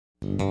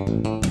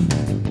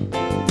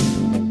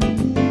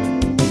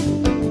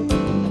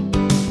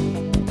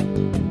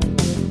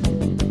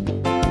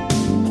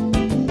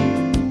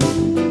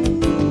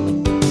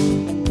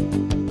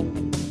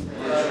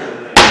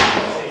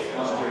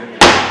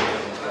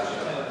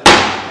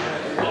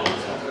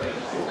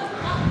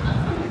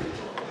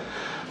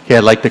Okay,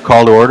 I'd like to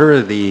call to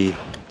order the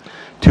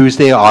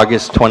Tuesday,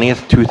 August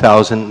 20th,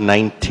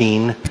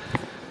 2019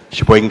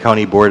 Sheboygan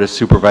County Board of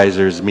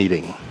Supervisors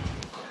meeting.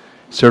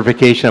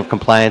 Certification of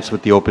compliance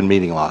with the open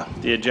meeting law.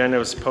 The agenda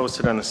was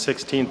posted on the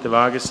 16th of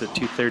August at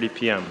 2:30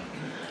 p.m.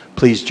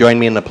 Please join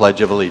me in the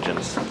Pledge of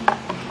Allegiance.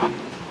 I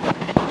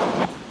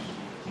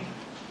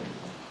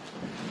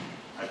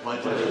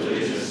pledge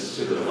allegiance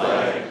to the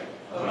flag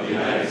of the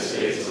United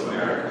States of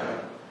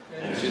America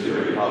and to the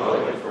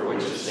republic for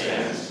which it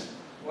stands,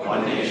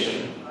 one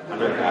nation,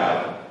 under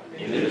God,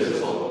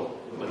 indivisible,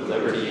 with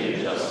liberty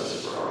and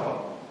justice for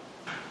all.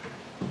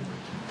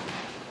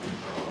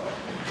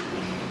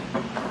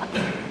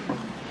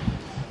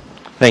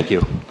 Thank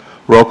you.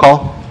 Roll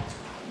call.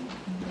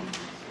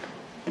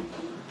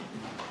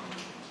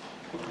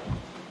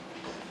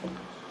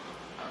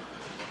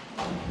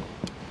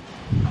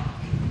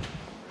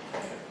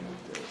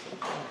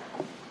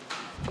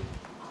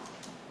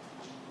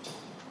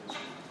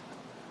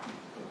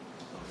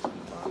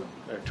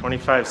 There are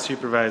 25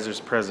 supervisors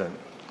present.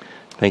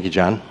 Thank you,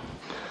 John.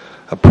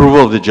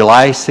 Approval of the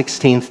July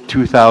 16th,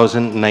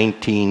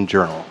 2019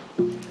 journal.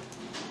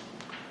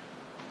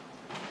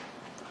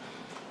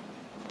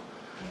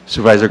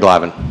 Supervisor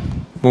Glavin.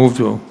 Move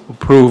to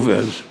approve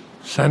as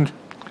sent.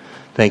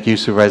 Thank you,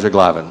 Supervisor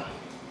Glavin.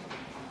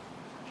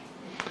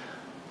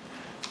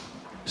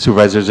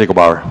 Supervisor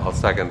Ziegelbauer. I'll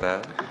second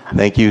that.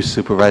 Thank you,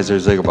 Supervisor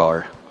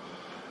Ziegelbauer.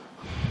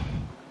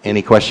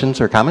 Any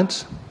questions or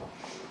comments?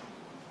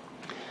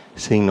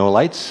 Seeing no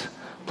lights,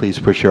 please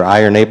push your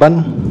aye or nay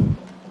button.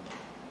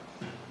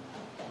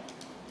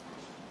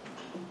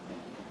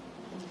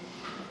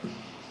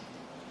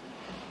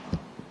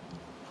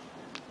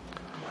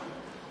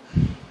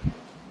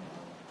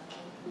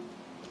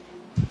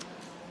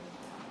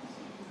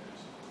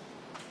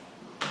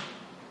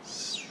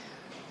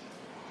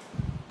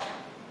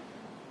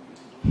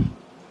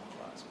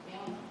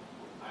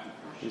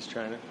 He's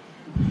trying to.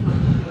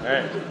 All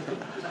right.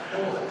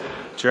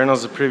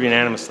 Journals approved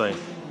unanimously.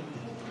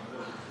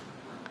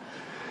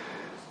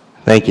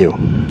 Thank you.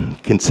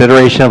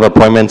 Consideration of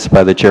appointments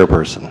by the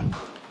chairperson.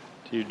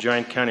 To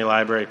Joint County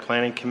Library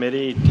Planning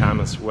Committee,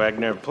 Thomas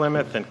Wagner of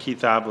Plymouth and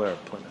Keith Obler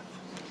of Plymouth.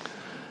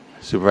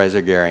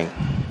 Supervisor Gehring.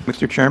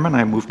 Mr. Chairman,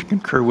 I move to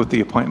concur with the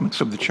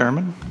appointments of the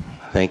chairman.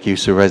 Thank you,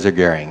 Supervisor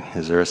Gehring.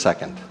 Is there a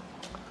second?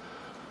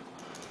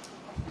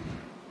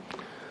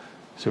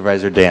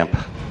 Supervisor Damp.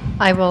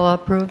 I will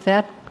approve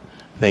that.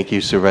 Thank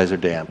you, Supervisor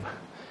Damp.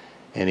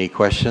 Any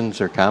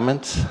questions or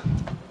comments?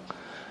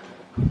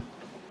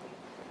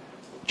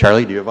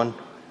 Charlie, do you have one?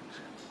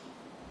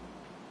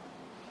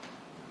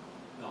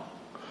 No.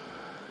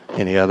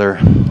 Any other?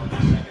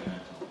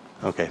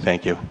 Okay,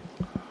 thank you.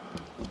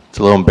 It's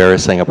a little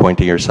embarrassing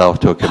appointing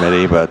yourself to a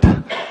committee, but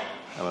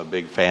I'm a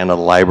big fan of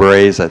the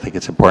libraries. I think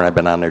it's important. I've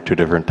been on there 2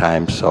 different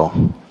times, so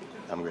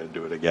I'm going to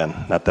do it again.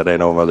 Not that I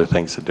know of other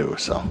things to do,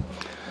 so.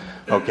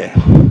 Okay.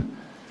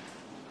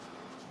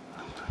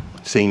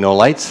 Seeing no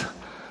lights,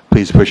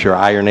 please push your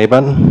aye or nay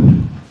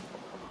button.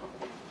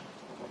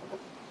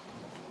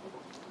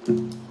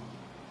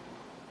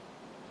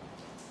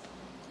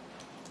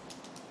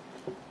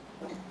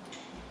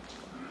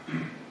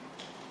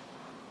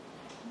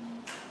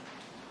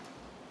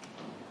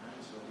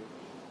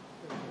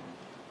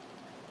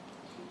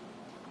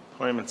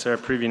 Appointments are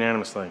approved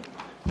unanimously.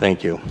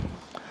 Thank you.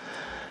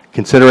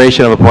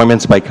 Consideration of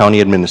appointments by County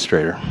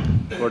Administrator.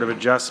 Board of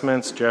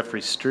Adjustments,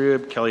 Jeffrey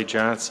Strube, Kelly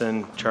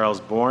Johnson, Charles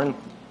Bourne.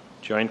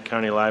 Joint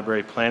County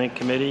Library Planning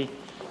Committee,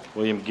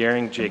 William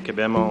Gehring, Jacob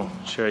Immel,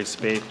 Sherry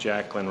Spaeth,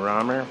 Jacqueline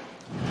Romer.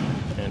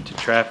 And to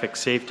Traffic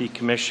Safety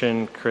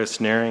Commission, Chris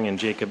Naring and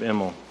Jacob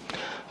Immel.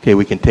 Okay,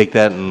 we can take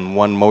that in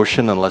one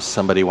motion unless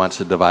somebody wants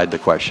to divide the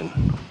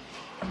question.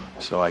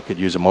 So I could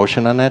use a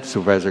motion on that.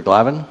 Supervisor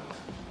Glavin.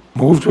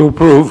 Move to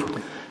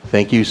approve.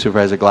 Thank you,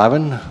 Supervisor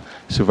Glavin.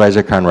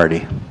 Supervisor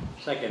Conrady.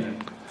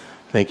 Second.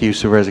 Thank you,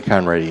 Supervisor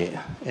Conrady.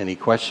 Any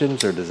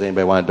questions, or does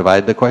anybody want to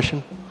divide the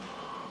question?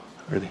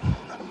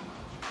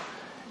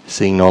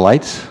 Seeing no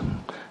lights,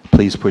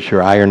 please push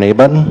your aye or nay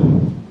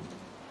button.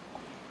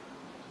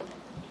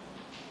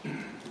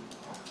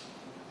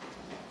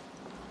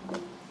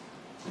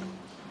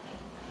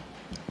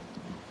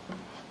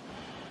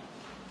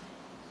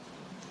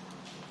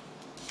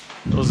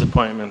 Those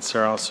appointments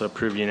are also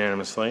approved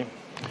unanimously.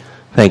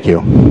 Thank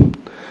you.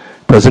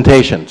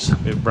 Presentations.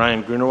 We have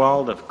Brian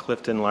Grunewald of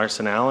Clifton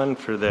Larson Allen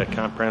for the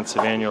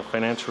Comprehensive Annual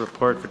Financial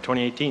Report for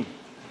 2018.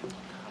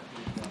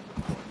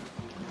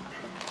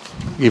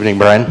 Evening,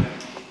 Brian.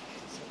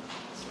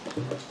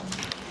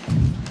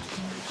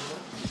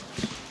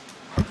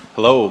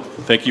 Hello,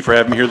 thank you for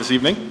having me here this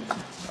evening.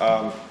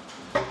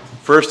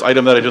 First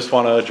item that I just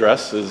want to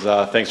address is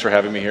thanks for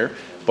having me here,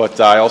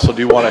 but I also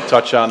do want to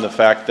touch on the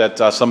fact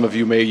that some of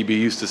you may be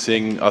used to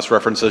seeing us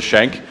reference as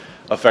Schenck.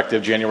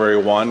 Effective January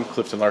 1,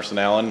 Clifton Larson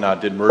Allen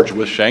did merge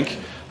with Schenck.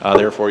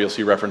 Therefore, you'll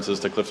see references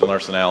to Clifton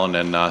Larson Allen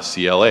and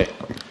CLA.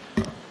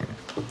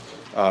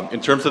 In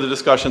terms of the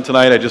discussion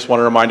tonight, I just want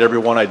to remind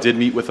everyone I did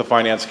meet with the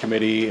Finance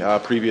Committee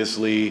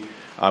previously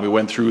We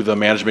went through the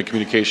management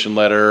communication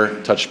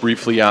letter, touched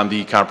briefly on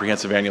the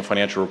comprehensive annual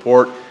financial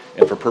report,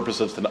 and for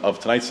purposes of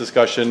tonight's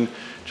discussion,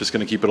 just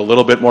going to keep it a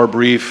little bit more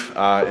brief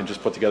and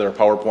just put together a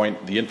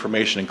PowerPoint. The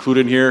information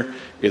included here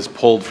is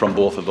pulled from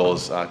both of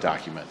those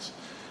documents.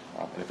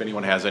 And if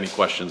anyone has any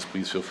questions,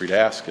 please feel free to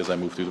ask as I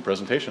move through the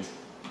presentation.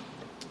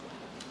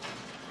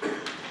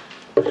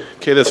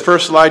 Okay, this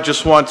first slide,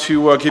 just want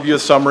to give you a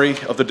summary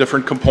of the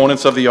different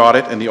components of the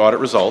audit and the audit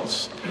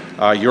results.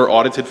 Your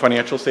audited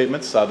financial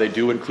statements, they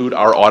do include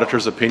our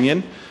auditor's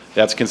opinion.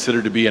 That's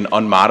considered to be an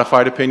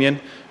unmodified opinion.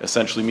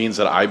 Essentially means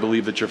that I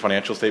believe that your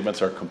financial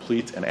statements are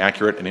complete and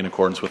accurate and in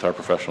accordance with our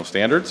professional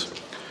standards.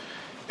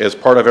 As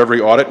part of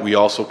every audit, we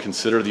also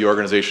consider the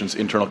organization's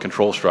internal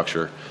control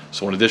structure.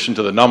 So in addition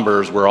to the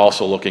numbers, we're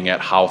also looking at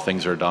how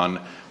things are done,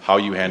 how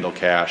you handle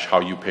cash,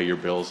 how you pay your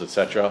bills,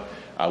 etc.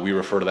 We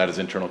refer to that as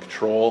internal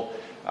control.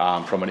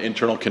 From an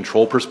internal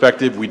control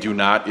perspective, we do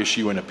not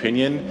issue an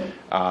opinion,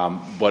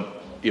 but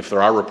if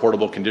there are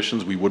reportable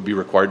conditions, we would be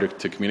required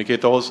to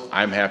communicate those.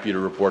 I'm happy to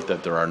report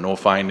that there are no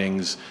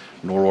findings,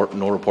 no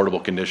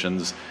reportable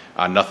conditions,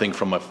 nothing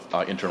from an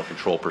internal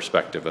control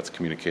perspective that's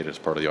communicated as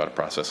part of the audit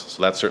process.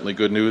 So that's certainly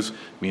good news,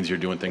 means you're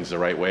doing things the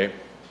right way.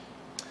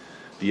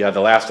 The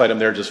last item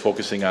there, just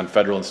focusing on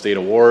federal and state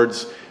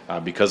awards.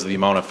 Because of the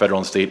amount of federal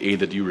and state aid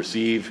that you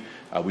receive,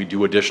 we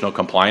do additional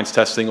compliance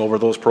testing over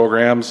those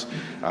programs,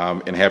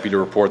 and happy to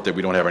report that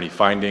we don't have any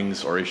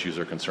findings or issues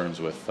or concerns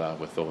with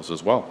those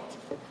as well.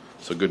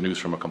 So good news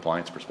from a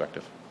compliance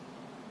perspective.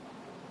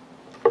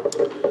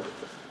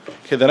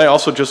 Okay, then I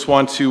also just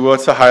want to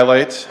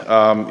highlight,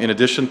 in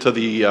addition to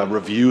the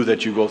review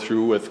that you go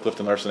through with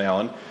Clifton Larson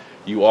Allen,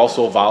 you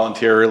also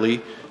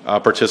voluntarily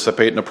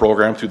participate in a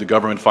program through the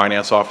Government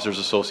Finance Officers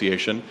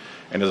Association.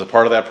 And as a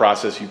part of that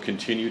process, you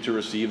continue to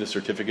receive the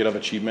Certificate of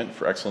Achievement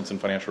for Excellence in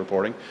Financial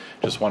Reporting.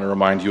 Just want to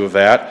remind you of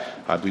that.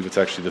 I believe it's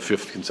actually the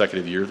 5th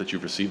consecutive year that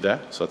you've received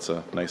that. So that's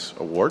a nice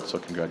award. So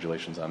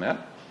congratulations on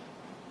that.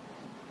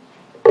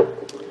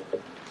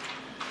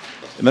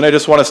 And then I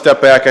just want to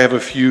step back. I have a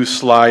few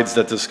slides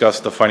that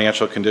discuss the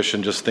financial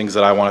condition, just things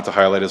that I wanted to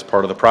highlight as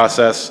part of the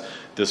process.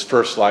 This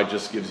first slide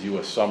just gives you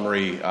a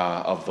summary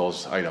of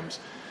those items.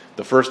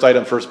 The first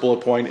item, first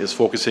bullet point, is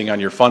focusing on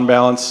your fund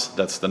balance.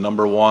 That's the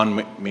number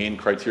one main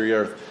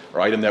criteria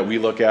or item that we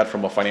look at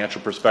from a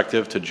financial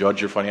perspective to judge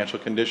your financial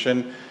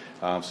condition.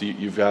 So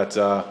you've got,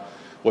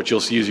 what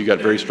you'll see is you've got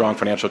very strong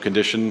financial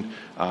condition.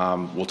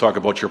 We'll talk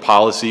about your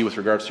policy with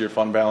regards to your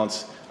fund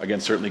balance. Again,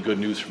 certainly good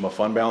news from a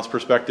fund balance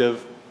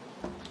perspective.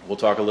 We'll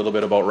talk a little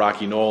bit about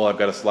Rocky Knoll. I've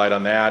got a slide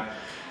on that.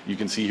 You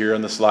can see here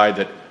on the slide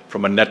that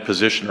from a net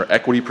position or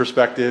equity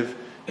perspective,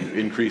 you've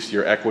increased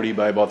your equity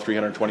by about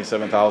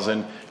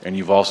 $327,000, and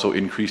you've also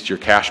increased your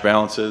cash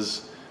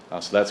balances.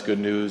 So that's good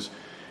news.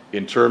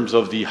 In terms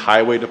of the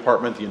Highway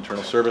Department, the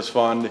Internal Service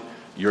Fund,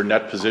 your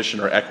net position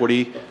or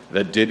equity,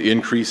 that did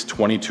increase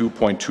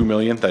 $22.2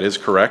 million. That is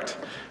correct.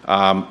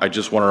 I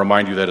just want to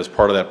remind you that as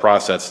part of that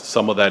process,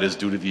 some of that is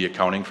due to the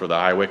accounting for the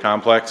highway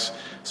complex.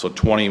 So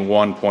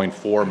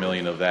 $21.4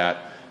 million of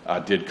that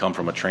did come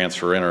from a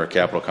transfer in or a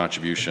capital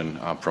contribution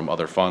from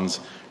other funds.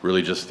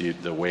 Really just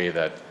the way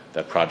that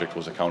that project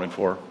was accounted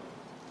for.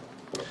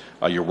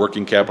 Your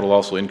working capital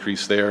also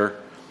increased there.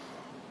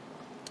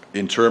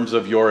 In terms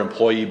of your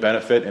employee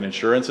benefit and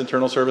insurance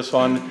internal service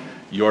fund,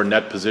 your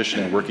net position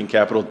and working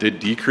capital did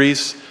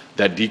decrease.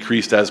 That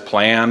decreased as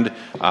planned.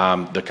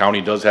 The county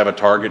does have a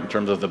target in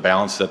terms of the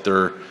balance that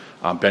they're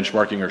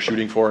benchmarking or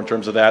shooting for in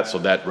terms of that, so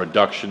that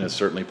reduction is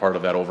certainly part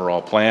of that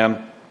overall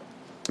plan.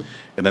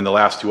 And then the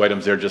last two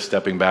items there, just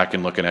stepping back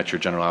and looking at your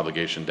general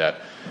obligation debt.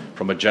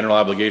 From a general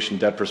obligation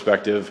debt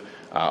perspective,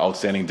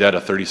 outstanding debt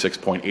of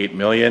 $36.8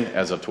 million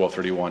as of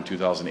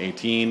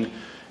 12/31/2018.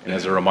 And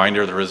as a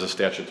reminder, there is a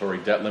statutory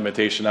debt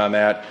limitation on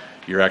that.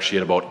 You're actually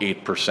at about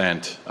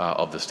 8%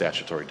 of the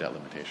statutory debt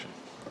limitation.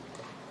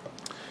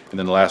 And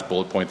then the last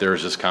bullet point there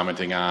is just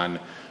commenting on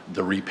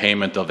the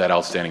repayment of that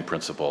outstanding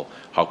principal.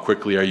 How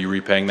quickly are you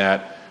repaying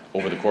that?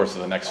 Over the course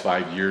of the next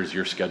 5 years,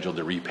 you're scheduled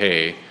to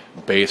repay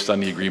based on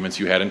the agreements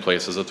you had in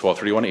place as of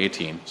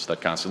 12/31/18, so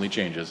that constantly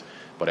changes.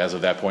 But as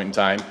of that point in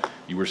time,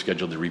 you were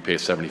scheduled to repay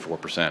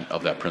 74%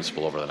 of that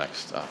principal over the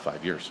next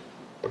 5 years.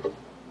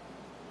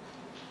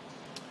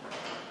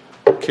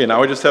 Okay,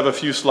 now I just have a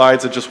few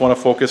slides that just want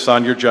to focus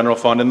on your general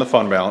fund and the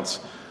fund balance.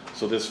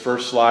 So this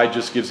first slide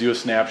just gives you a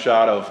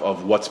snapshot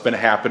of what's been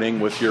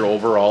happening with your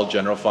overall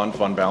general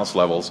fund balance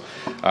levels.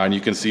 And you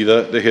can see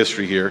the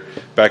history here.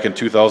 Back in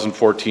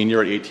 2014,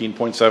 you're at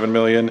 $18.7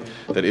 million.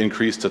 That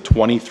increased to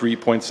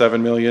 $23.7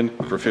 million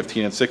for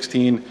 15 and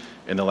 16.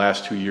 In the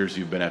last 2 years,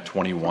 you've been at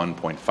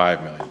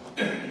 $21.5 million.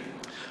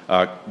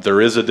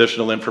 There is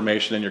additional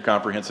information in your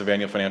comprehensive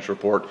annual financial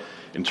report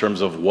in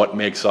terms of what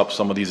makes up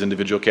some of these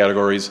individual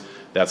categories.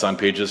 That's on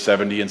pages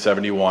 70 and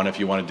 71 if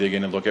you want to dig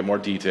in and look at more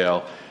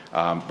detail.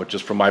 But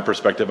just from my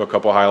perspective, a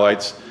couple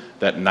highlights.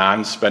 That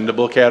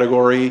non-spendable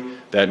category,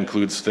 that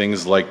includes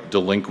things like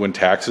delinquent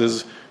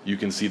taxes. You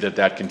can see that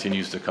that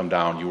continues to come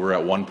down. You were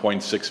at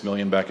 $1.6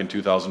 million back in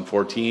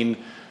 2014.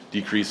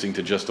 decreasing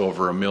to just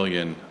over $1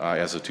 million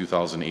as of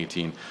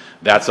 2018.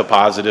 That's a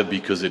positive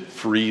because it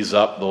frees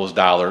up those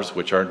dollars,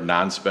 which are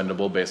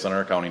non-spendable based on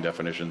our accounting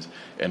definitions,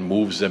 and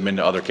moves them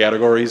into other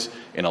categories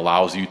and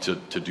allows you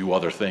to do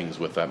other things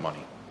with that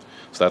money.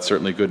 So that's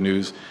certainly good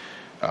news.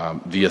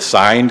 The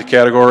assigned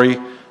category,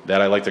 that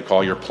I like to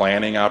call your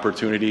planning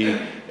opportunity.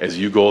 As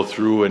you go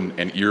through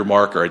and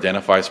earmark or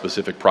identify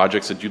specific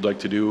projects that you'd like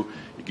to do,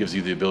 it gives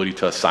you the ability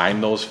to assign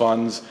those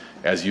funds.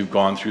 As you've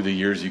gone through the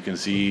years, you can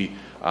see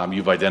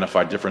you've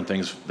identified different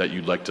things that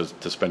you'd like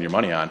to spend your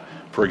money on.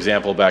 For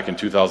example, back in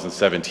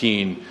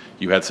 2017,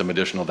 you had some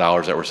additional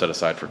dollars that were set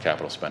aside for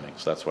capital spending.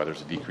 So that's why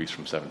there's a decrease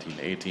from 17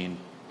 to 18.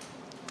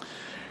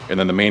 And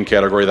then the main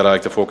category that I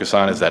like to focus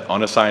on is that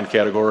unassigned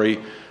category.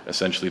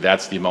 Essentially,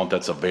 that's the amount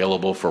that's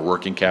available for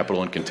working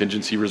capital and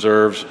contingency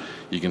reserves.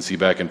 You can see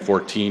back in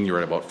 14, you're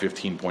at about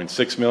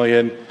 15.6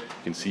 million. You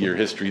can see your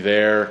history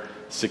there,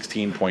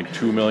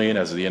 16.2 million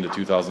as of the end of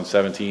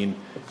 2017,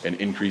 and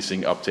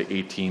increasing up to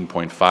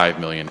 18.5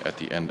 million at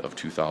the end of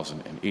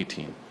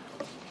 2018.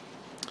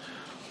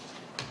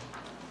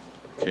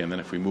 Okay, and then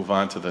if we move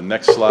on to the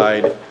next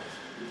slide.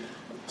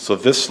 So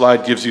this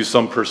slide gives you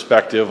some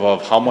perspective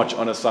of how much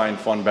unassigned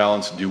fund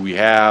balance do we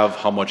have,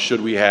 how much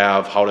should we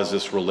have, how does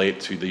this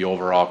relate to the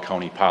overall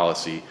county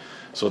policy.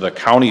 So the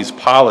county's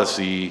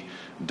policy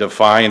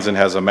defines and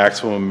has a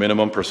maximum and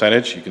minimum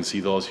percentage. You can see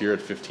those here at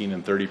 15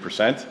 and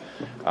 30%.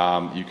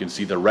 You can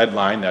see the red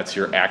line, that's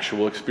your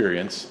actual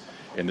experience,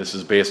 and this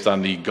is based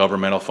on the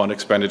governmental fund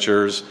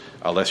expenditures,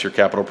 less your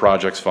capital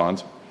projects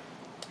funds.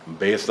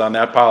 Based on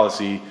that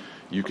policy,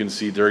 you can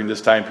see during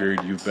this time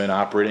period you've been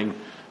operating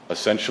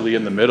essentially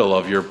in the middle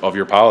of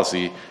your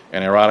policy,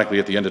 and ironically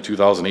at the end of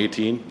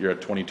 2018 you're at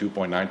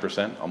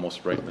 22.9%,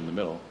 almost right in the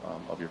middle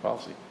of your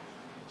policy.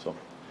 So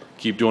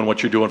keep doing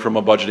what you're doing from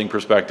a budgeting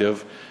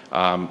perspective,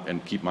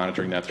 and keep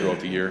monitoring that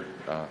throughout the year,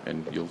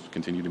 and you'll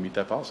continue to meet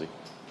that policy.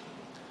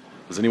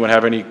 Does anyone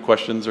have any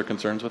questions or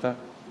concerns with that?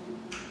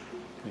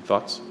 Any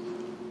thoughts?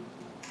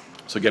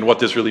 So again, what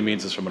this really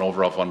means is from an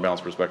overall fund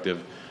balance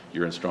perspective,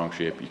 you're in strong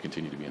shape, you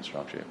continue to be in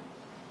strong shape.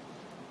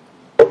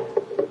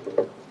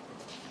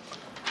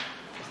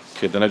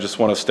 Okay, then I just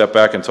want to step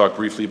back and talk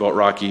briefly about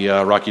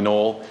Rocky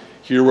Knoll.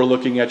 Here we're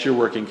looking at your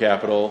working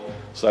capital.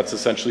 So that's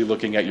essentially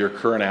looking at your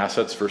current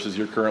assets versus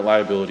your current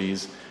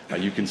liabilities.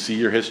 You can see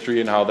your history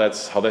and how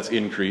that's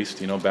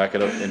increased. You know, back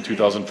in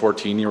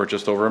 2014, you were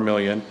just over $1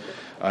 million.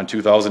 In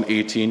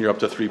 2018, you're up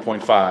to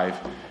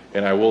 3.5.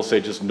 And I will say,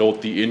 just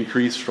note the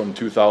increase from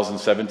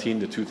 2017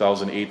 to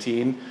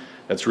 2018.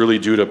 That's really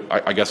due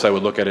to, I guess I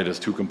would look at it as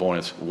two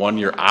components. One,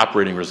 your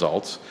operating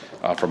results.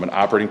 From an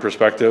operating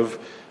perspective,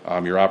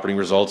 your operating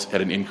results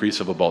had an increase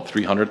of about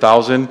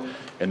 $300,000,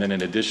 and then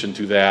in addition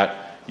to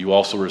that, you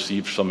also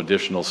received some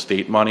additional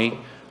state money.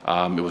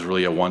 It was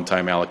really a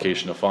one-time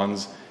allocation of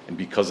funds, and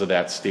because of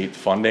that state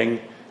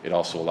funding, it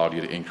also allowed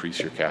you to increase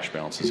your cash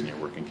balances in your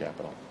working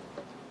capital.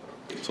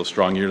 So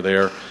strong year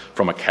there.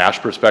 From a cash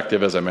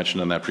perspective, as I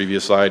mentioned on that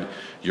previous slide,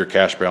 your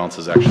cash balance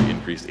has actually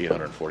increased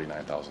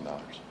 $849,000.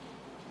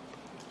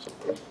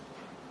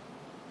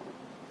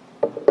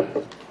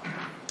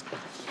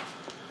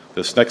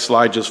 This next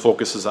slide just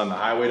focuses on the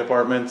highway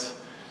department.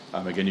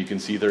 Again, you can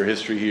see their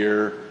history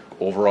here,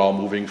 overall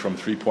moving from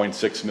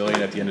 3.6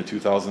 million at the end of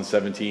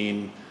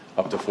 2017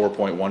 up to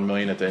 4.1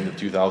 million at the end of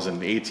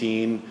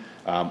 2018.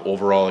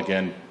 Overall,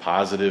 again,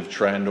 positive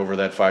trend over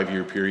that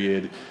 5-year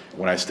period.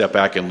 When I step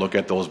back and look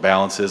at those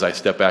balances, I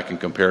step back and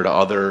compare to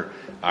other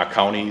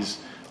counties.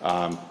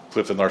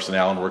 Clifton Larson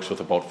Allen works with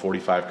about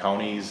 45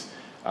 counties.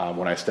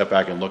 When I step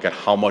back and look at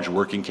how much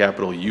working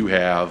capital you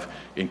have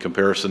in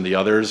comparison to the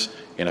others,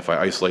 and if I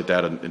isolate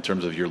that in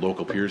terms of your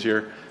local peers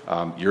here,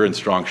 you're in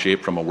strong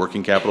shape from a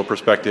working capital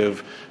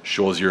perspective,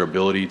 shows your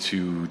ability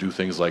to do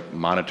things like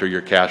monitor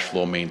your cash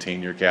flow,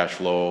 maintain your cash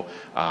flow,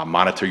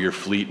 monitor your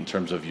fleet in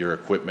terms of your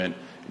equipment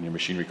and your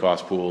machinery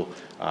cost pool.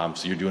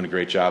 So you're doing a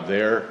great job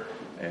there.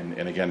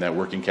 And again, that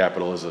working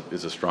capital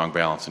is a strong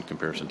balance in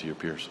comparison to your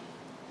peers.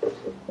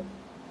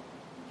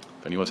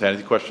 If anyone's had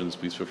any questions,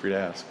 please feel free to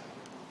ask.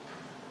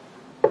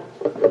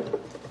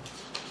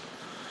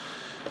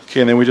 Okay,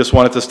 and then we just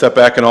wanted to step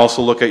back and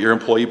also look at your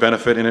employee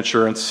benefit and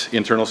insurance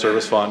internal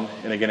service fund.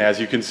 And again,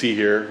 as you can see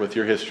here with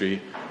your history,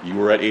 you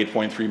were at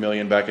 8.3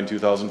 million back in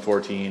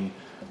 2014.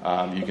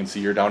 You can see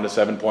you're down to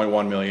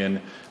 7.1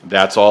 million.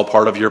 That's all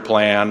part of your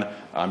plan.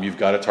 You've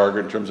got a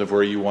target in terms of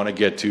where you want to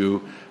get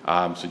to.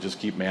 So just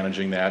keep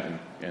managing that.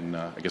 And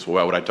I guess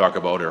what I talk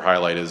about or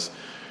highlight is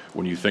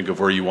when you think of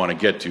where you want to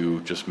get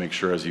to, just make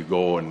sure as you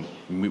go and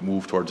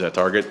move towards that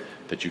target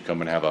that you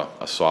come and have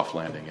a soft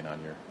landing in on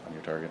your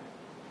target.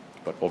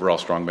 But overall,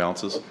 strong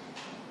balances.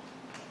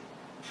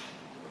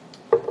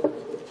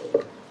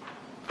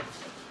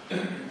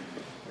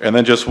 And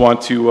then just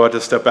want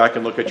to step back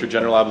and look at your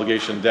general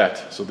obligation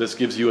debt. So this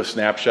gives you a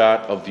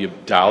snapshot of the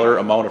dollar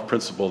amount of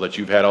principal that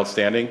you've had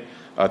outstanding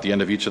at the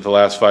end of each of the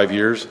last 5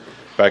 years.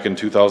 Back in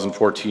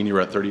 2014, you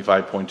were at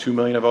 35.2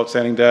 million of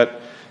outstanding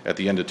debt. at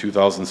the end of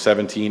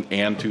 2017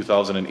 and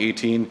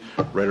 2018,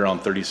 right around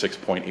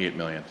 $36.8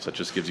 million. So that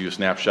just gives you a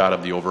snapshot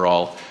of the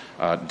overall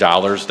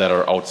dollars that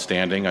are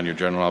outstanding on your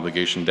general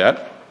obligation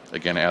debt,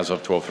 again, as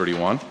of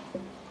 12/31.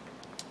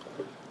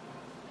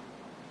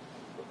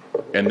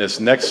 And this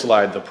next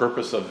slide, the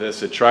purpose of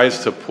this, it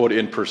tries to put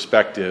in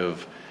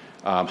perspective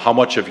how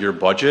much of your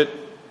budget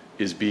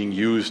is being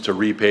used to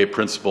repay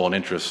principal and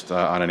interest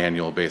on an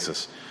annual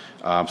basis.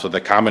 So the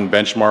common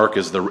benchmark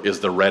is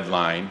the red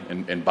line,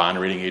 and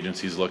bond rating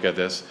agencies look at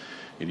this.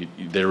 And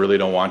they really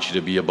don't want you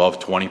to be above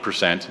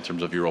 20% in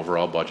terms of your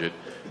overall budget.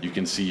 You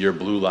can see your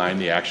blue line,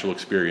 the actual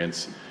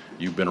experience.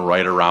 You've been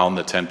right around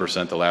the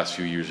 10%. The last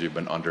few years, you've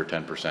been under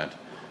 10%.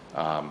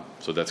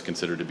 So that's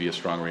considered to be a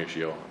strong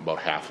ratio, about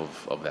half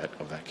of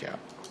that cap.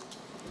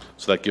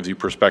 So that gives you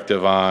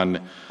perspective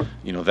on,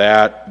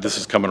 that. This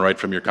is coming right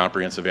from your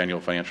comprehensive annual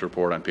financial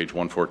report on page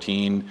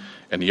 114.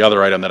 And the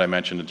other item that I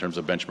mentioned in terms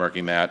of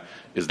benchmarking that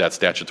is that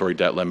statutory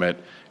debt limit.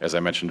 As I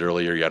mentioned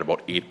earlier, you had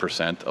about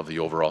 8% of the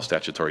overall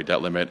statutory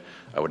debt limit.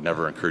 I would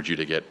never encourage you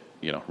to get,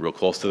 real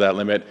close to that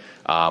limit.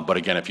 But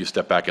again, if you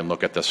step back and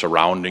look at the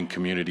surrounding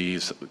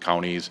communities,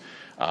 counties,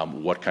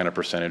 what kind of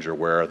percentage or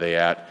where are they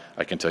at,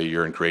 I can tell you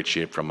you're in great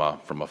shape from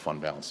a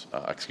fund balance,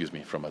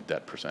 from a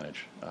debt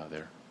percentage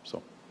there.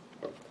 So.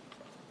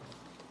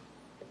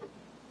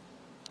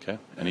 Okay,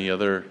 any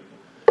other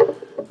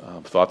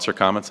thoughts or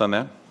comments on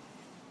that?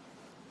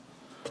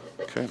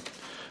 Okay.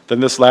 Then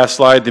this last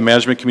slide, the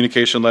management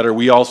communication letter,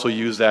 we also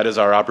use that as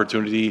our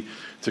opportunity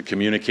to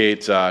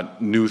communicate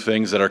new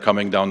things that are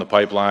coming down the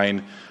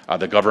pipeline.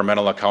 The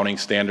Governmental Accounting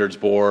Standards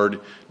Board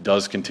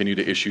does continue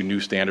to issue new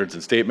standards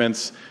and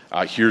statements.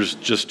 Here's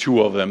just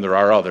two of them. There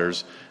are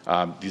others.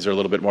 These are a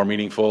little bit more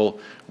meaningful.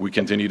 We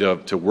continue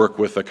to work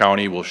with the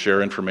county. We'll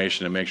share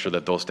information and make sure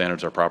that those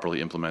standards are properly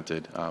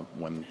implemented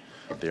when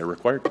they are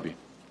required to be.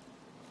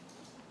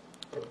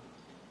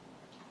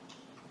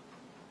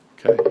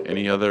 Okay,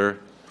 any other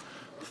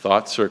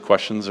thoughts or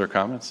questions or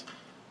comments?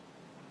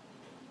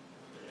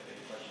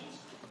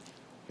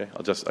 Okay,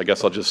 I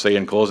guess I'll just say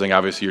in closing,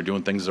 obviously you're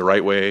doing things the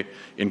right way,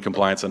 in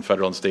compliance on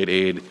federal and state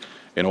aid,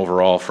 and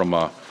overall from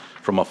a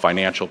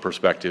financial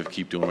perspective,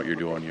 keep doing what you're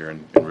doing. You're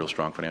in real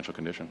strong financial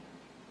condition.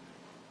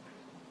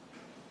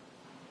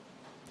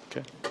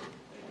 Okay.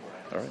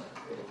 All right.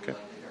 Okay.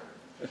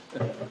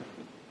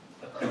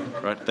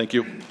 All right, thank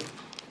you.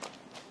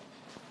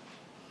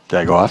 Did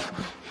I go off?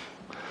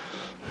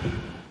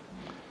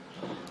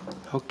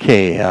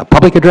 Okay,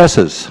 public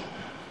addresses.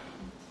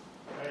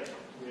 Right,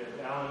 we have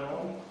Alan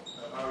O.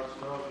 of Howard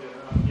Snow to give an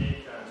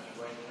update on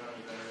Sheboygan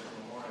County Veterans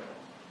Memorial.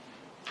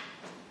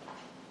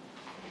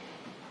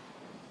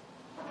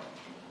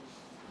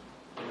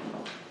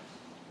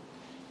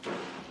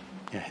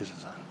 Yeah, his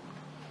is on.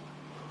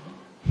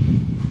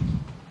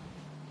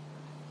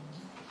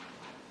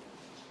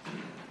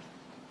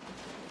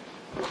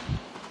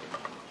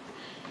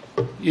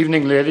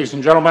 Evening, ladies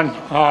and gentlemen.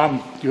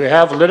 You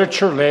have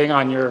literature laying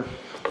on your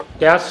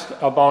desk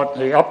about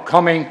the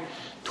upcoming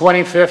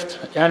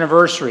 25th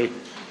anniversary.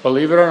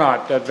 Believe it or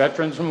not, that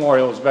Veterans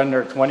Memorial has been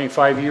there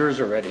 25 years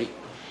already.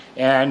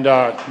 And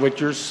with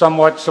your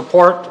somewhat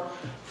support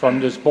from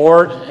this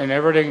board and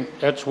everything,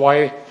 that's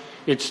why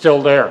it's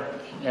still there.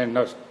 And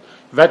the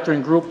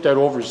veteran group that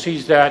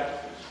oversees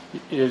that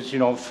is,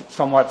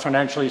 somewhat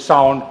financially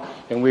sound,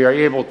 and we are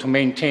able to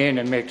maintain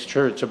and make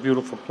sure it's a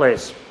beautiful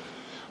place.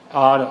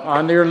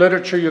 On your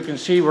literature, you can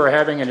see we're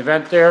having an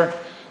event there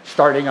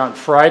starting on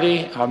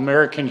Friday.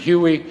 American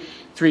Huey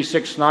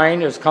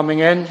 369 is coming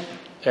in,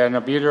 and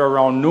it'll be there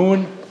around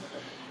noon.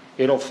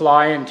 It'll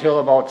fly until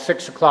about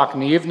 6 o'clock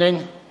in the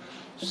evening.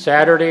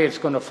 Saturday, it's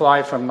going to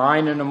fly from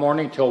 9 in the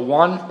morning till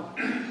 1.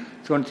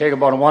 It's going to take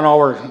about a 1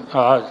 hour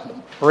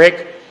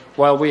break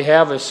while we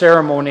have a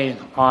ceremony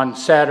on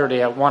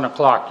Saturday at 1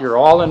 o'clock. You're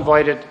all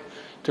invited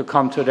to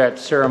come to that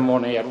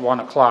ceremony at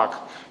 1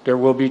 o'clock. There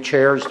will be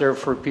chairs there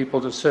for people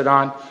to sit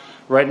on.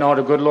 Right now,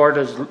 the good Lord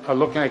is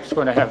looking like it's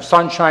going to have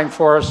sunshine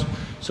for us,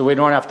 so we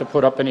don't have to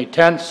put up any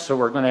tents, so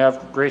we're going to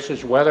have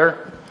gracious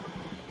weather.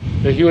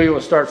 The Huey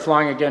will start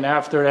flying again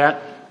after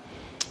that,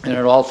 and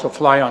it'll also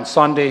fly on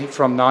Sunday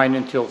from 9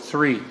 until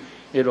 3.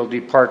 It'll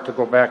depart to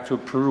go back to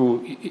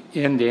Peru,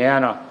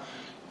 Indiana.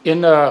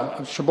 In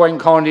the Sheboygan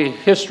County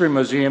History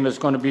Museum is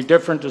going to be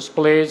different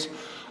displays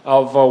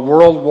of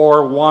World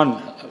War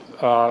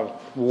I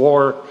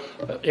war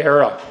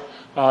era.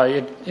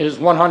 It is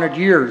 100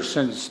 years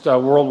since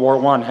World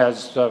War I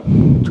has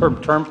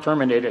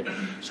terminated,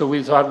 so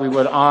we thought we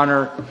would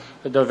honor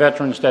the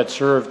veterans that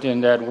served in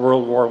that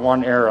World War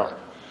I era.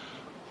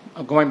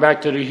 Going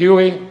back to the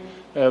Huey,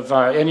 if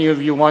any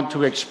of you want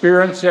to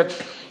experience it,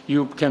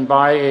 you can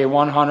buy a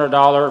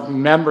 $100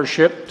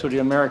 membership to the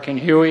American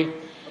Huey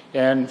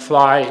and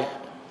fly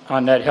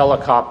on that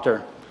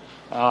helicopter.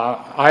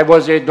 I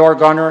was a door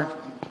gunner,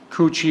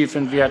 crew chief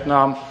in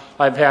Vietnam.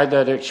 I've had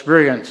that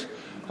experience.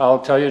 I'll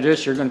tell you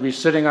this, you're going to be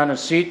sitting on a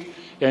seat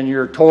and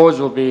your toes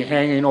will be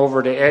hanging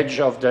over the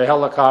edge of the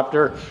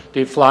helicopter.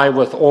 They fly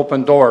with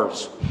open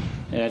doors.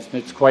 And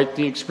it's quite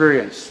the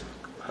experience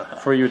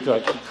for you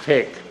to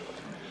take.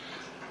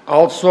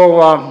 Also,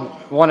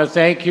 want to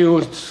thank you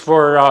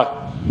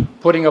for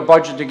putting a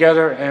budget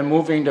together and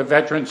moving the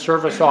Veteran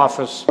Service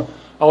Office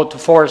out to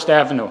Forest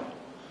Avenue.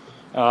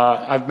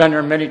 I've been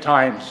there many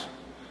times.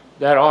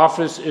 That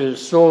office is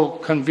so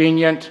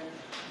convenient.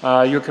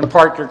 You can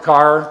park your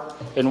car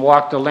and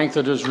walk the length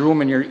of this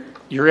room and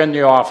you're in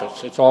the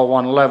office. It's all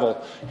one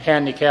level.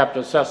 Handicapped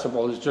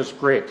accessible is just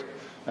great.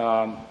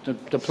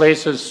 The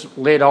place is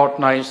laid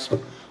out nice.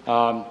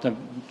 The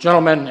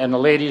gentlemen and the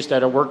ladies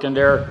that are working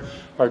there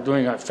are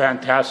doing a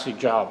fantastic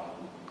job.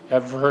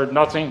 I've heard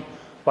nothing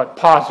but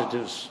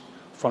positives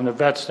from the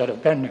vets that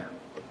have been there.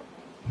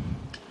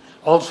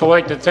 Also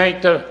like to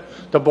thank the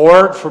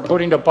board for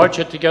putting the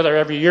budget together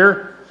every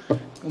year.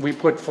 We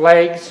put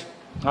flags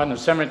on the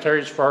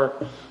cemeteries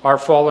for our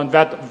fallen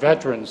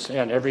veterans,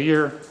 and every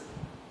year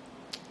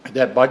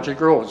that budget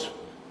grows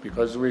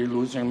because we're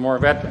losing more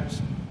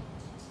veterans.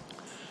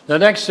 The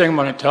next thing I'm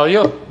going to tell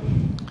you,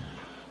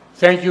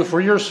 thank you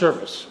for your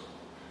service.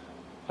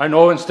 I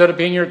know instead of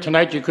being here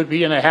tonight, you could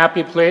be in a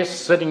happy place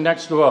sitting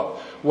next to a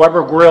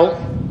Weber grill,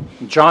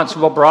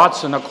 Johnsonville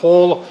brats, and a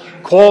cold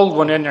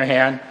one in your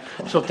hand.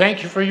 So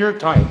thank you for your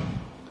time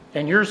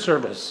and your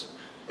service.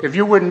 If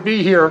you wouldn't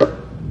be here,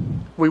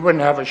 we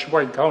wouldn't have a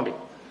Sheboygan County.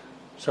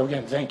 So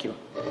again, thank you.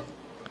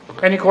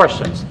 Any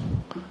questions?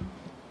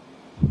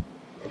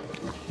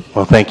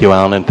 Well, thank you,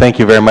 Alan, and thank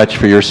you very much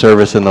for your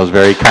service and those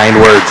very kind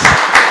words.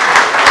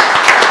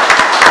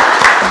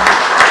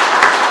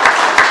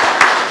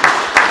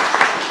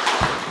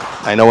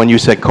 I know when you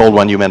said cold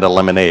one, you meant a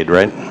lemonade,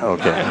 right?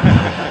 Okay.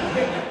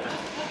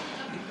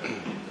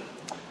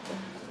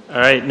 All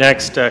right,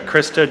 next,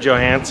 Krista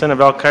Johansson of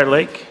Elkhart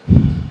Lake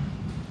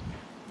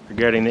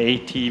regarding the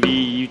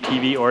ATV,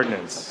 UTV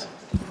ordinance.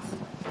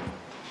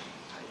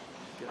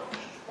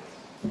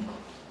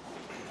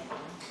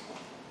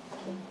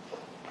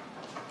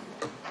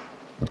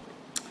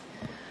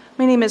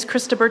 My name is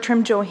Krista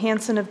Bertram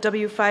Johansson of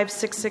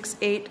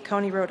W5668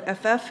 County Road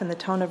FF in the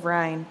town of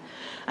Rhine.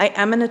 I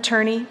am an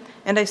attorney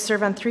and I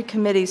serve on 3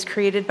 committees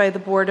created by the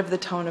board of the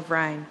town of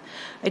Rhine.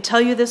 I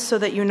tell you this so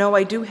that you know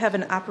I do have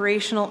an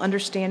operational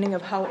understanding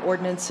of how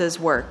ordinances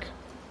work.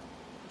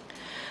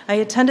 I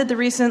attended the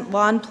recent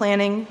Law and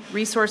Planning,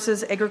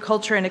 Resources,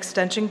 Agriculture, and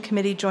Extension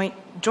Committee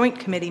joint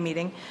committee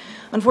meeting.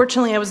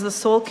 Unfortunately, I was the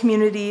sole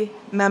community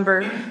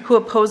member who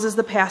opposes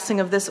the passing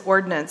of this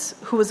ordinance,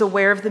 who was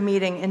aware of the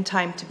meeting in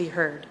time to be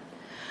heard.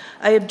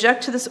 I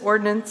object to this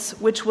ordinance,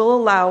 which will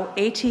allow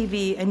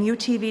ATV and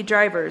UTV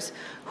drivers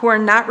who are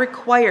not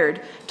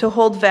required to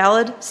hold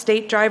valid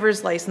state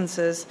driver's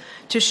licenses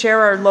to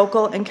share our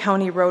local and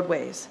county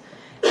roadways.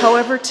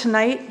 However,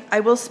 tonight I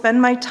will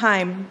spend my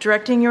time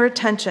directing your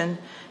attention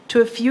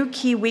to a few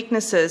key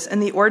weaknesses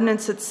in the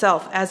ordinance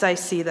itself as I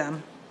see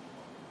them.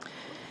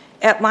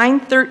 At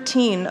line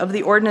 13 of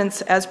the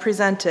ordinance as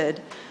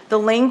presented, the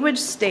language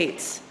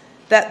states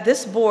that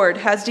this board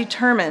has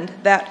determined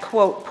that,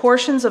 quote,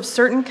 portions of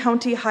certain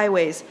county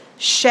highways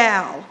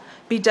shall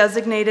be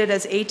designated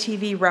as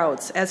ATV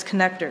routes as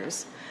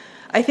connectors.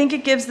 I think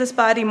it gives this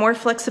body more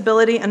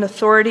flexibility and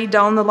authority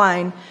down the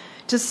line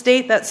to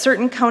state that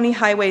certain county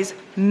highways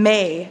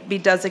may be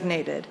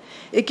designated.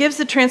 It gives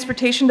the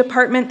Transportation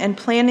Department and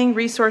Planning,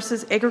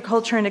 Resources,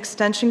 Agriculture, and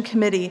Extension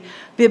Committee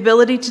the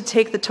ability to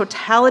take the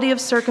totality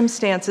of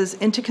circumstances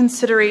into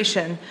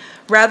consideration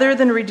rather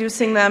than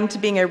reducing them to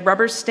being a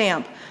rubber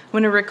stamp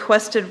when a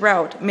requested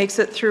route makes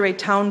it through a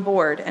town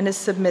board and is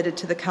submitted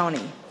to the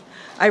county.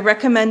 I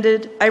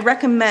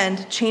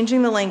recommend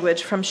changing the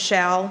language from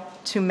shall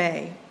to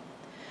may.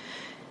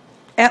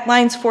 At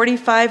lines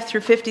 45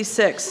 through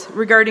 56,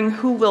 regarding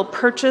who will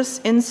purchase,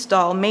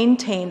 install,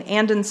 maintain,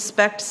 and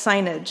inspect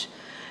signage,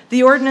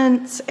 the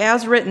ordinance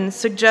as written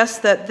suggests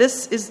that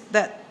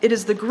it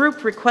is the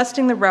group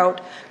requesting the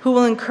route who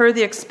will incur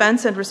the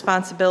expense and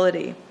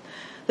responsibility.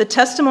 The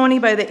testimony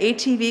by the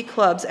ATV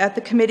clubs at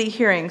the committee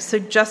hearing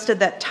suggested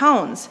that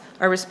towns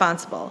are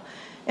responsible,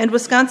 and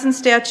Wisconsin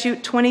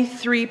Statute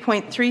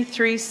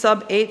 23.33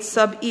 sub 8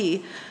 sub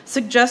E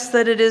suggests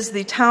that it is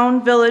the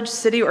town, village,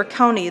 city, or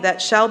county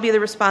that shall be the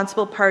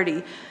responsible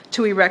party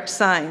to erect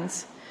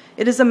signs.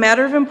 It is a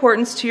matter of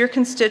importance to your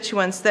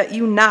constituents that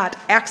you not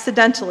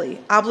accidentally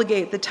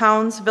obligate the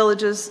towns,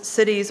 villages,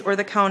 cities, or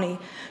the county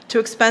to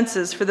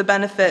expenses for the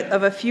benefit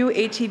of a few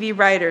ATV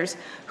riders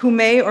who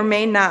may or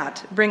may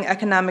not bring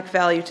economic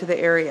value to the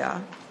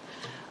area.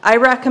 I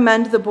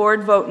recommend the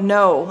board vote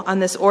no on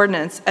this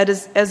ordinance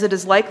as it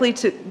is likely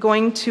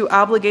going to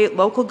obligate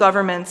local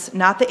governments,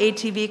 not the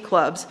ATV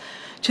clubs,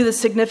 to the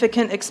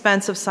significant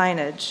expense of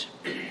signage.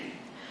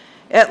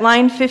 At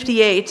line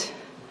 58,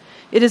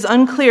 it is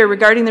unclear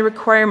regarding the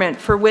requirement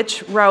for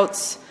which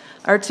routes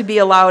are to be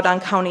allowed on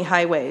county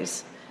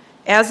highways.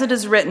 As it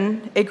is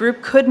written, a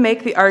group could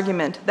make the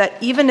argument that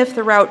even if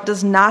the route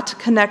does not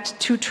connect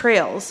to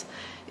trails,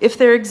 if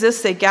there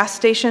exists a gas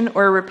station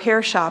or a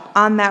repair shop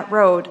on that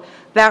road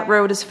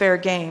is fair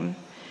game.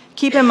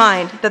 Keep in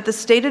mind that the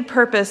stated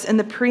purpose in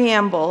the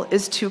preamble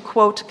is to,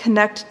 quote,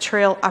 connect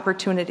trail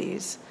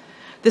opportunities.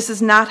 This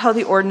is not how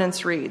the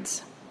ordinance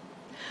reads.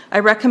 I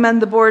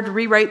recommend the board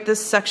rewrite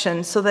this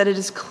section so that it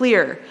is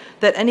clear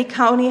that any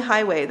county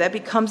highway that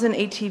becomes an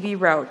ATV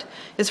route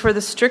is for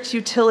the strict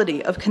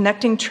utility of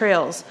connecting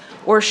trails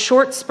or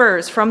short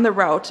spurs from the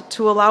route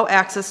to allow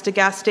access to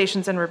gas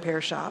stations and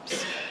repair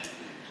shops.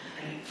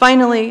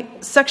 Finally,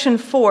 Section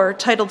 4,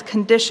 titled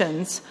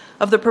Conditions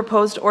of the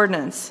proposed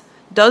ordinance,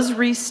 does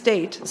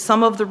restate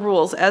some of the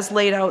rules as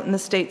laid out in the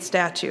state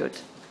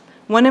statute.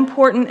 One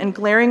important and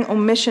glaring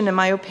omission, in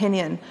my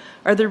opinion,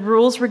 are the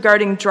rules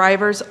regarding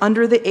drivers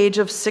under the age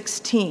of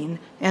 16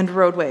 and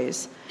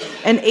roadways.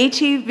 An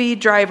ATV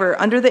driver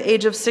under the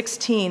age of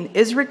 16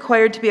 is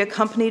required to be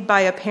accompanied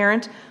by a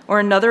parent or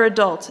another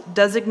adult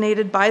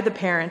designated by the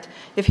parent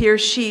if he or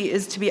she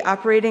is to be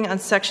operating on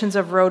sections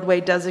of roadway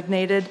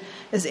designated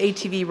as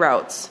ATV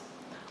routes.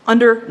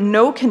 Under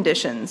no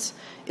conditions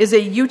is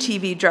a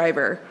UTV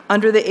driver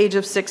under the age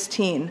of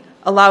 16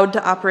 allowed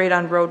to operate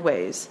on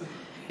roadways.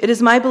 It is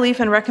my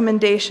belief and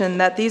recommendation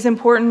that these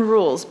important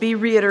rules be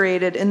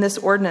reiterated in this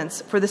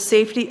ordinance for the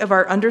safety of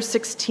our under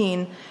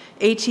 16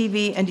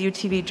 ATV and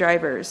UTV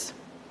drivers.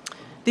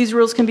 These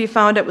rules can be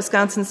found at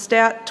Wisconsin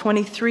Stat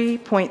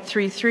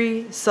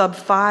 23.33, Sub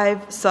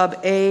 5, Sub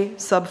A,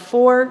 Sub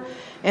 4,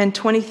 and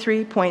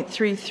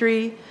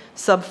 23.33,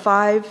 Sub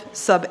 5,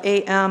 Sub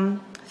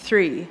AM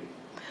 3.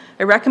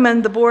 I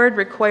recommend the board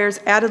requires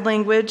added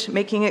language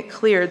making it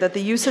clear that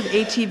the use of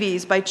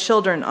ATVs by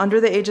children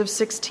under the age of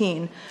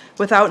 16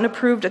 without an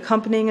approved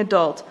accompanying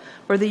adult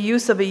or the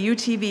use of a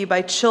UTV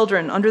by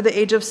children under the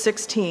age of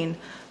 16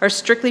 are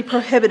strictly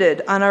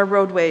prohibited on our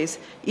roadways,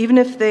 even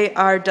if they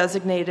are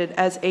designated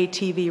as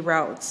ATV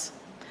routes.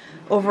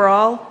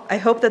 Overall, I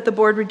hope that the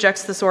board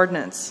rejects this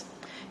ordinance.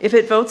 If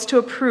it votes to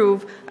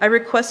approve, I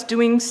request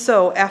doing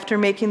so after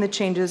making the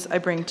changes I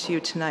bring to you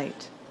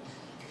tonight.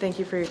 Thank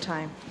you for your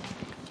time.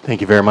 Thank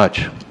you very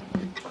much.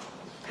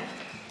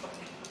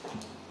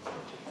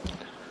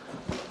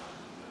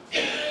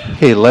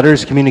 Okay,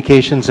 letters,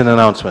 communications, and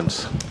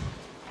announcements.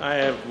 I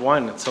have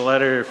one. It's a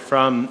letter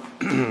from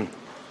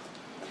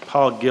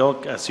Paul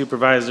Gilk, a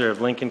supervisor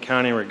of Lincoln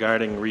County,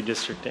 regarding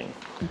redistricting,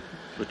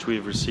 which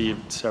we've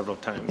received several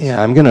times.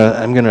 Yeah, I'm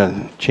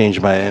gonna change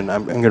my, and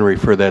I'm gonna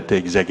refer that to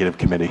executive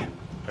committee.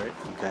 All right.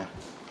 Okay.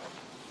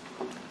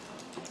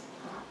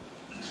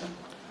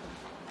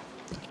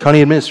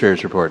 County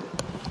Administrator's report.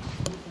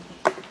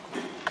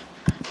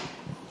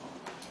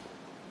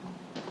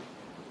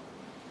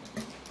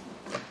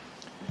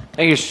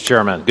 Thank you, Mr.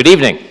 Chairman. Good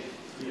evening.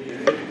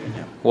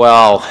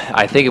 Well,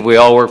 I think if we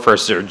all work for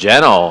Sir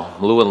General,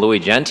 Lou and Louis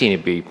Gentine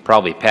would be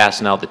probably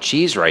passing out the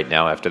cheese right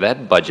now after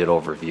that budget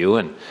overview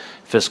and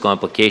fiscal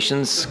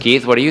implications.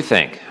 Keith, what do you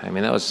think? I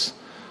mean, that was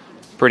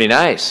pretty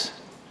nice.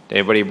 Did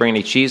anybody bring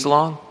any cheese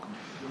along?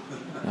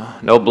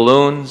 No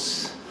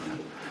balloons?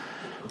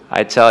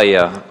 I tell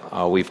you,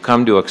 we've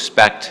come to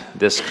expect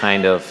this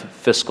kind of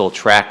fiscal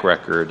track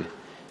record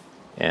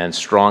and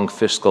strong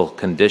fiscal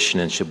condition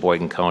in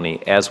Sheboygan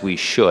County, as we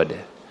should.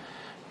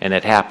 And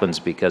it happens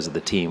because of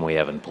the team we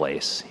have in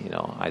place. You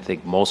know, I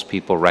think most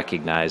people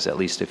recognize, at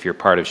least if you're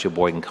part of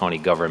Sheboygan County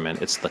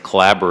government, it's the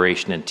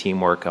collaboration and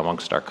teamwork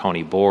amongst our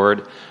county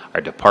board,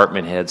 our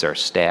department heads, our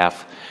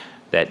staff,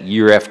 that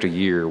year after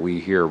year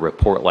we hear a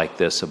report like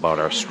this about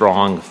our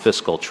strong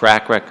fiscal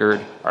track record,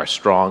 our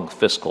strong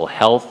fiscal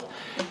health,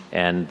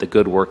 and the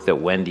good work that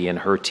Wendy and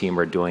her team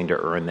are doing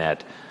to earn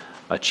that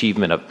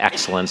achievement of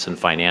excellence in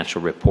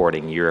financial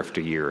reporting year after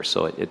year.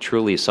 So it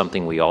truly is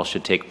something we all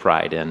should take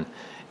pride in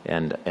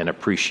and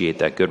appreciate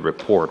that good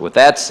report. With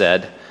that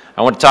said,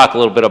 I want to talk a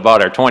little bit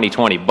about our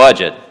 2020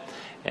 budget.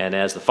 And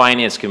as the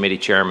Finance Committee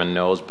Chairman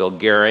knows, Bill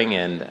Gehring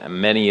and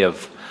many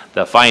of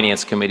the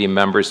Finance Committee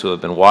members who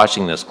have been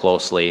watching this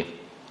closely,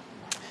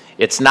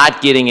 it's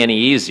not getting any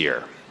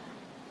easier.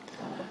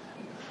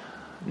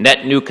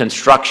 Net new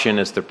construction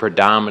is the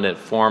predominant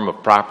form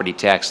of property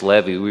tax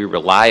levy we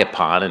rely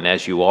upon, and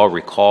as you all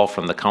recall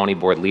from the County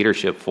Board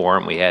Leadership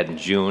Forum we had in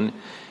June,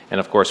 and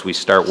of course we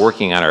start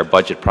working on our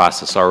budget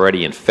process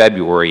already in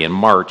February and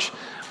March,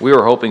 we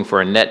were hoping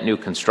for a net new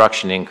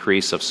construction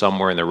increase of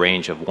somewhere in the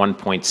range of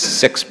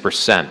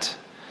 1.6%,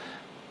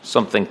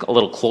 something a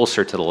little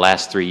closer to the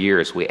last 3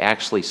 years. We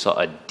actually saw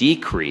a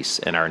decrease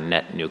in our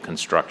net new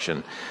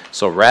construction.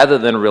 So rather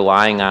than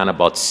relying on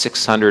about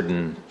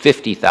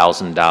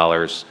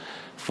 $650,000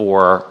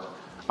 for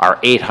our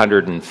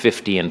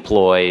 850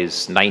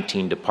 employees,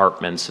 19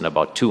 departments, and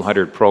about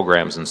 200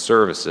 programs and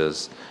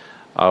services,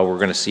 we're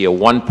going to see a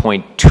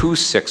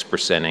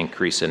 1.26%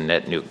 increase in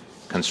net new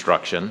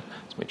construction.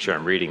 Let's make sure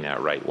I'm reading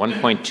that right.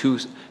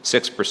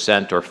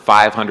 1.26% or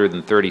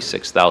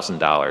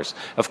 $536,000.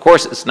 Of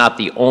course, it's not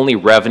the only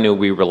revenue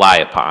we rely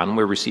upon.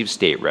 We receive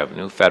state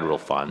revenue, federal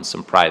funds,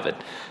 some private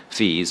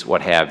fees,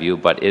 what have you,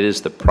 but it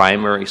is the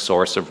primary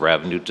source of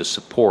revenue to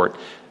support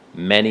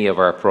many of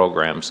our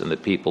programs and the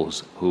people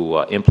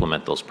who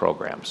implement those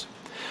programs.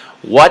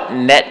 What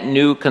net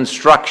new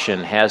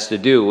construction has to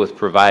do with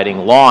providing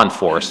law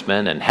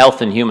enforcement and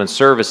health and human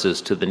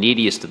services to the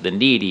neediest of the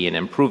needy and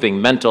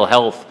improving mental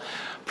health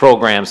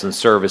programs and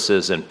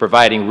services and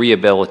providing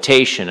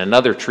rehabilitation and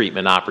other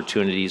treatment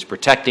opportunities,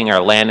 protecting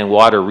our land and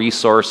water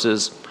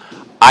resources.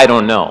 I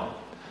don't know,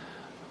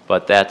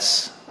 but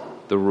that's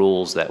the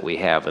rules that we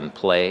have in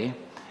play,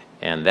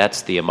 and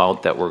that's the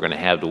amount that we're going to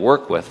have to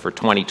work with for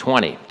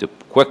 2020. To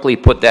quickly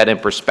put that in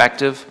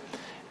perspective,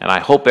 and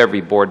I hope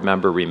every board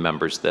member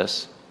remembers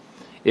this,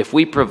 if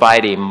we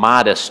provide a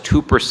modest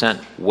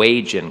 2%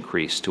 wage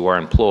increase to our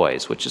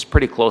employees, which is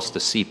pretty close to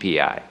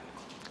CPI,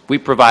 if we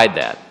provide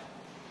that,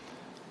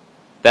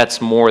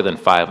 that's more than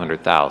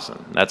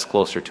 $500,000. That's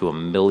closer to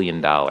 $1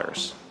 million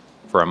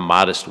for a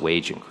modest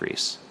wage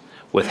increase.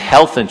 With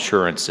health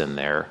insurance in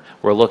there,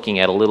 we're looking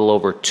at a little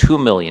over $2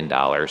 million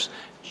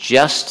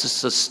just to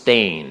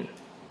sustain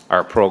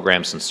our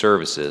programs and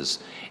services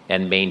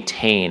and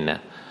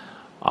maintain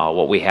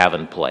what we have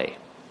in play.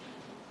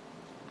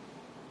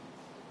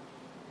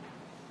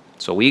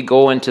 So we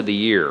go into the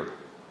year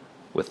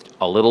with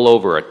a little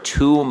over a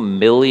 $2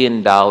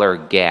 million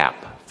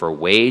gap for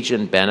wage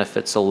and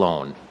benefits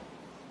alone.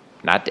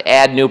 Not to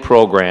add new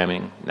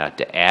programming, not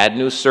to add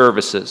new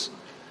services,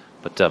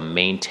 but to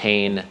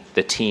maintain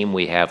the team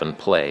we have in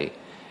play.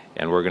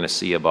 And we're going to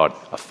see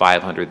about a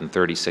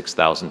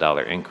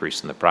 $536,000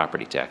 increase in the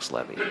property tax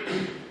levy.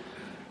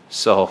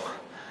 So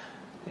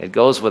it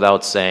goes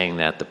without saying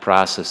that the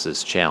process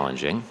is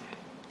challenging,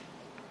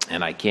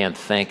 and I can't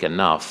thank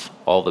enough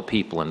all the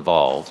people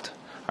involved.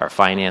 Our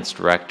finance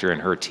director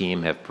and her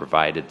team have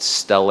provided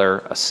stellar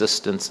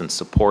assistance and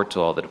support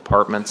to all the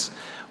departments.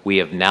 We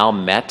have now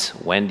met,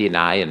 Wendy and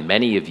I, and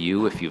many of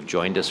you, if you've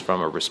joined us from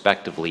a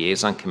respective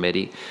liaison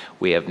committee,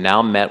 we have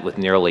now met with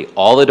nearly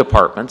all the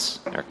departments.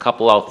 There are a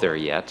couple out there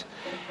yet.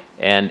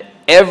 And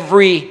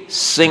every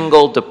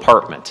single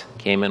department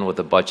came in with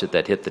a budget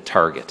that hit the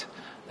target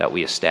that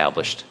we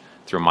established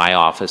through my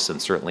office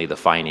and certainly the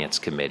finance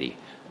committee.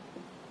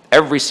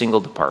 Every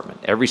single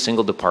department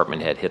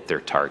had hit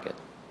their target,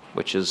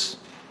 which is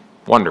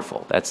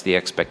wonderful. That's the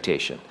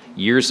expectation.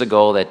 Years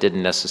ago, that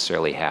didn't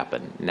necessarily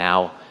happen.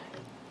 Now,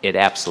 it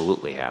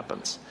absolutely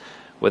happens.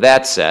 With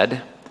that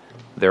said,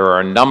 there are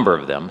a number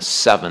of them,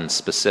 7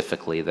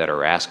 specifically, that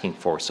are asking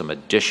for some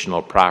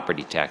additional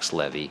property tax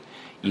levy,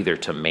 either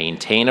to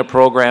maintain a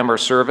program or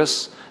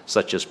service,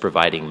 such as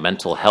providing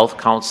mental health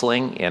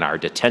counseling in our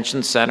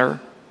detention center,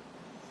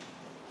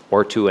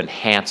 or to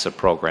enhance a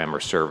program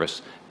or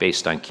service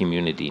based on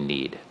community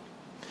need.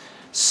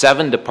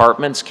 7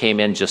 departments came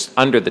in just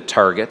under the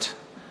target,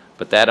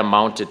 but that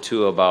amounted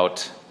to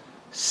about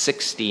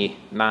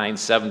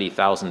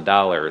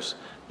 $70,000.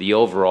 The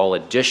overall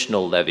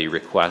additional levy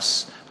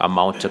requests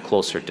amount to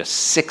closer to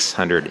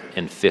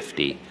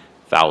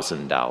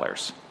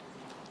 $650,000.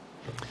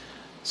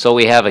 So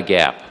we have a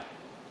gap.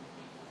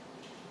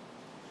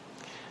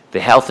 The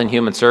Health and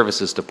Human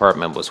Services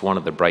Department was one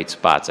of the bright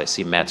spots. I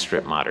see Matt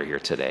Stripmatter here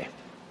today.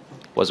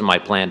 Wasn't my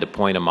plan to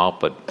point him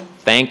out, but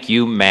thank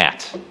you,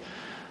 Matt.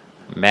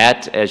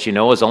 Matt, as you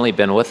know, has only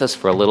been with us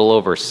for a little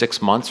over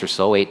 6 months or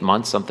so, 8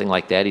 months, something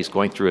like that. He's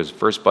going through his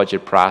first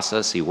budget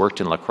process. He worked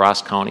in La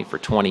Crosse County for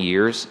 20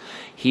 years.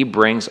 He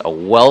brings a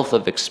wealth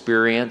of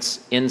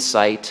experience,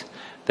 insight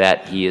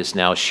that he is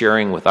now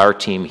sharing with our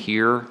team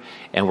here,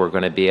 and we're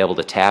going to be able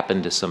to tap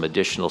into some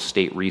additional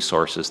state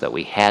resources that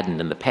we hadn't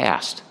in the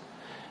past.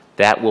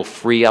 That will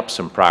free up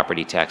some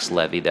property tax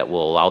levy that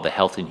will allow the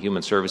Health and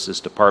Human Services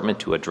Department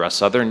to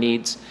address other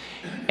needs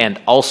and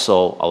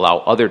also allow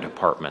other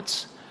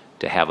departments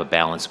to have a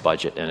balanced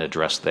budget and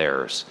address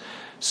theirs.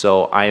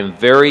 So I am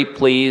very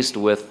pleased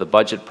with the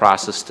budget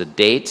process to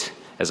date.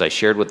 As I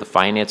shared with the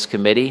Finance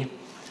Committee,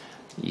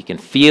 you can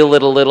feel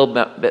it a little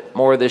bit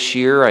more this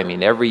year. I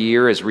mean, every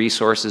year as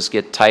resources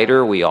get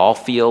tighter, we all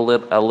feel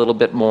it a little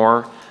bit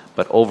more,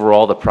 but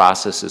overall the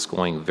process is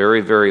going very,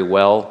 very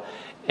well,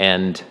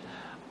 and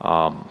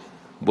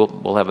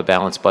we'll have a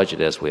balanced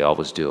budget as we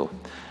always do.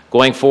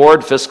 Going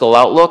forward, fiscal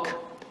outlook,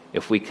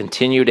 if we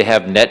continue to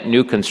have net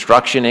new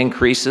construction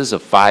increases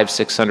of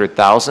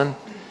 $500,000-$600,000,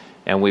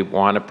 and we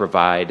want to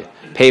provide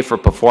pay for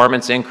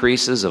performance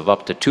increases of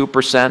up to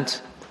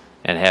 2%,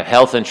 and have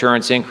health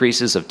insurance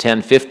increases of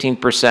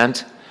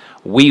 10-15%,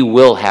 we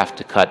will have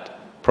to cut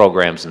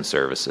programs and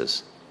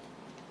services.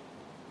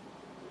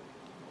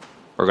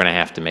 We're going to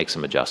have to make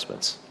some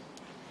adjustments.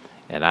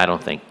 And I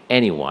don't think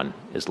anyone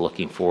is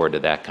looking forward to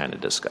that kind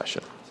of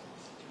discussion.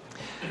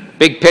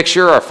 Big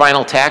picture, our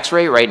final tax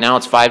rate, right now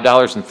it's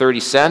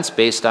 $5.30.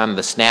 Based on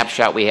the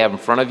snapshot we have in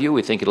front of you,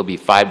 we think it'll be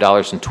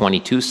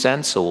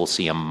 $5.22, so we'll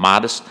see a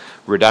modest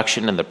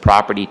reduction in the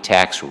property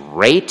tax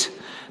rate.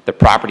 The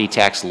property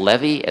tax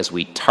levy, as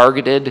we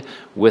targeted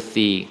with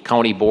the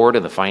county board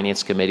and the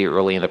finance committee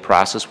early in the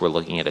process, we're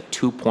looking at a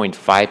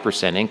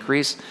 2.5%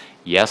 increase.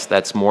 Yes,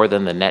 that's more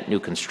than the net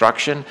new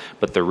construction,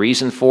 but the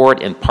reason for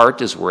it in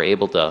part is we're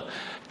able to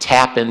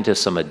tap into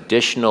some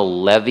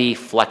additional levy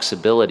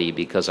flexibility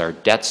because our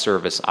debt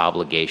service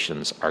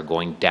obligations are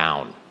going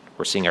down.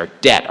 We're seeing our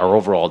debt, our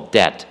overall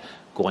debt,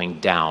 going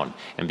down,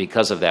 and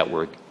because of that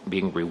we're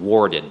being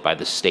rewarded by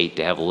the state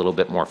to have a little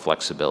bit more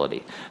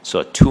flexibility. So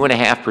a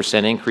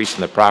 2.5% increase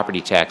in the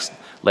property tax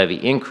levy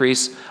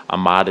increase, a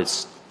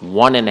modest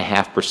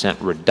 1.5%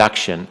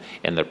 reduction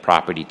in the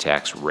property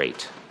tax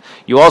rate.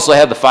 You also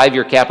have the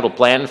 5-year capital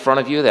plan in front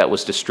of you that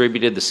was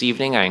distributed this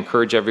evening. I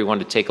encourage everyone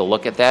to take a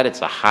look at that.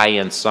 It's a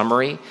high-end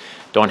summary.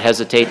 Don't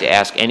hesitate to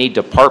ask any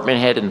department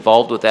head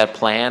involved with that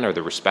plan or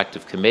the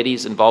respective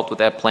committees involved with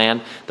that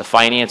plan. The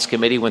Finance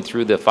Committee went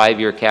through the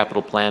 5-year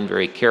capital plan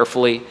very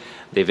carefully.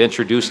 They've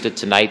introduced it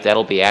tonight.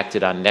 That'll be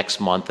acted on next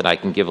month, and I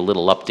can give a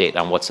little update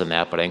on what's in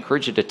that, but I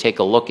encourage you to take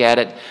a look at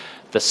it.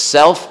 The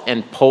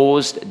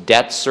self-imposed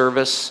debt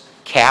service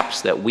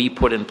caps that we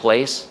put in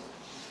place,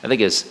 I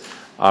think as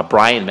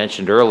Brian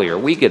mentioned earlier,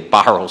 we could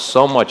borrow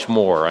so much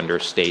more under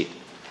state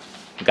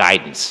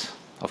guidance.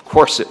 Of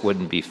course it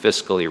wouldn't be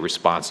fiscally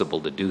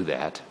responsible to do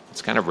that.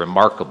 It's kind of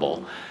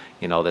remarkable,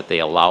 you know, that they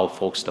allow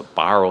folks to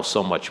borrow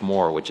so much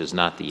more, which is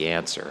not the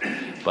answer.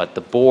 But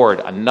the board,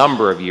 a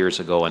number of years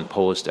ago,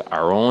 imposed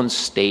our own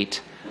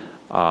state,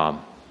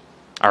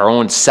 our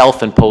own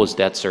self-imposed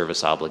debt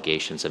service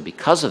obligations, and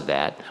because of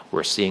that,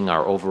 we're seeing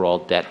our overall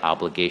debt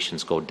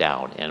obligations go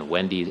down, and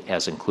Wendy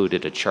has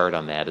included a chart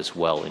on that as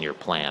well in your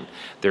plan.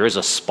 There is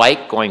a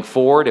spike going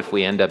forward if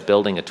we end up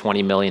building a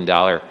 $20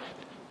 million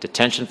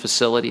detention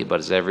facility, but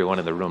as everyone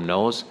in the room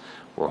knows,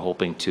 we're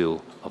hoping to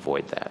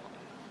avoid that.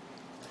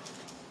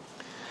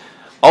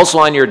 Also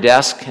on your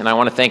desk, and I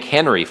want to thank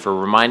Henry for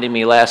reminding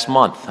me last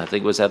month, I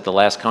think it was at the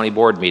last county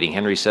board meeting,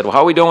 Henry said, well,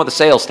 how are we doing with the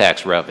sales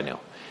tax revenue?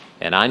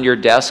 And on your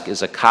desk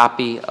is a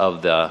copy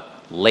of the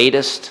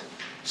latest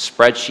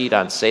spreadsheet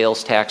on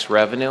sales tax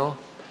revenue.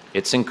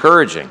 It's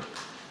encouraging.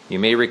 You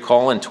may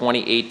recall in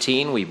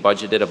 2018, we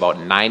budgeted about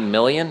 $9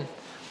 million.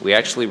 We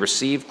actually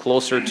received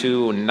closer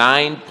to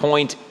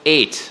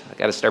 9.8. I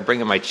got to start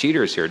bringing my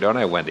cheaters here, don't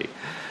I, Wendy?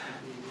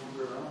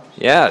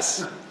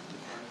 Yes.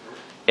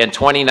 In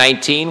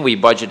 2019, we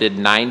budgeted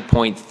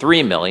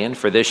 $9.3 million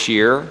for this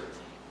year,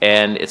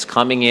 and it's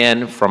coming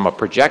in from a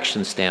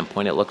projection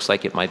standpoint. It looks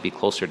like it might be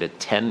closer to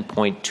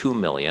 $10.2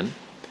 million.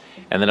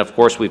 And then, of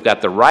course, we've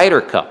got the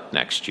Ryder Cup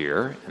next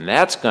year, and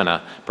that's going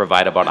to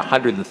provide about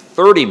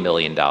 $130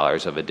 million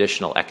of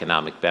additional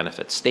economic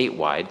benefits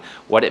statewide.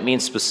 What it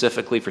means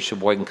specifically for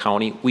Sheboygan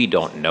County, we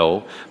don't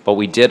know, but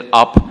we did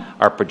up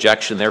our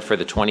projection there for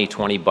the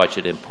 2020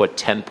 budget and put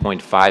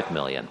 $10.5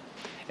 million.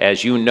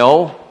 As you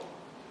know,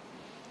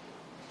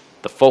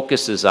 the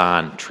focus is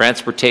on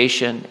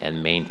transportation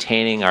and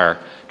maintaining our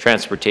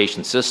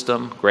transportation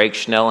system. Greg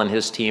Schnell and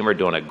his team are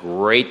doing a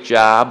great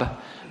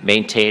job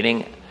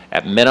maintaining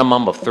at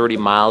minimum of 30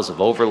 miles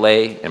of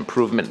overlay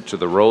improvement to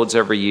the roads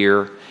every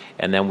year,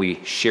 and then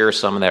we share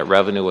some of that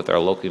revenue with our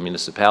local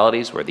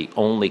municipalities. We're the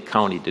only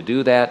county to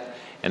do that,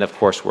 and of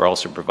course we're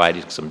also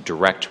providing some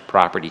direct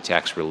property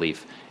tax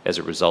relief as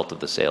a result of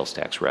the sales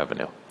tax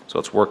revenue. So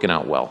it's working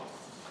out well.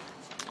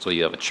 So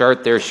you have a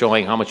chart there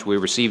showing how much we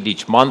received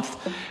each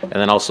month, and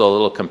then also a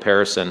little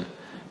comparison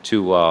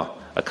to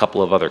a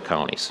couple of other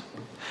counties.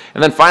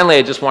 And then finally,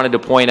 I just wanted to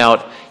point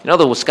out, you know,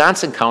 the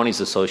Wisconsin Counties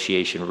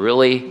Association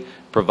really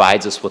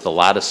provides us with a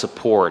lot of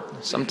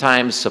support,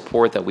 sometimes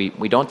support that we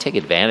don't take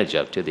advantage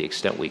of to the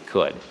extent we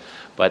could.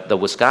 But the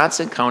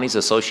Wisconsin Counties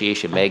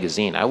Association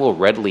magazine, I will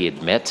readily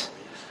admit,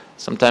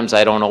 sometimes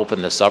I don't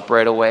open this up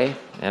right away.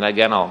 And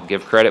again, I'll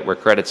give credit where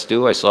credit's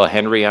due. I saw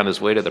Henry on his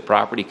way to the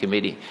property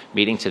committee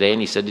meeting today, and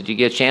he said, did you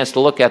get a chance to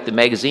look at the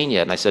magazine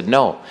yet? And I said,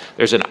 no.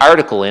 There's an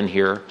article in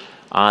here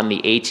on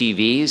the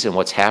ATVs and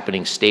what's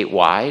happening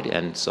statewide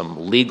and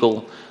some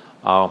legal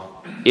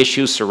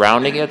issues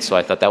surrounding it, so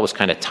I thought that was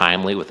kind of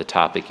timely with the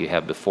topic you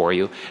have before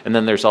you. And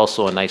then there's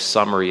also a nice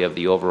summary of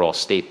the overall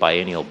state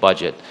biennial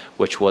budget,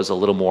 which was a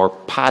little more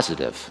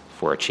positive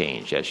for a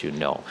change, as you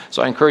know.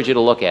 So I encourage you to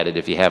look at it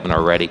if you haven't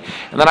already.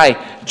 And then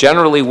I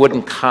generally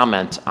wouldn't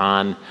comment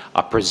on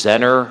a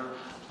presenter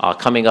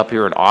coming up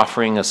here and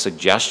offering a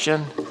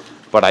suggestion,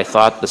 but I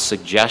thought the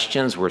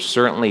suggestions were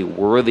certainly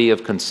worthy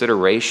of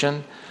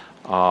consideration.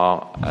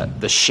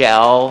 The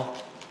shall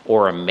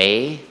or a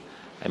may,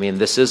 I mean,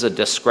 this is a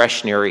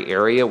discretionary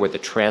area where the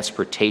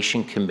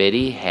Transportation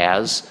Committee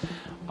has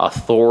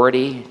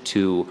authority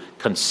to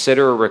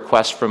consider a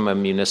request from a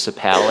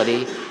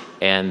municipality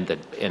and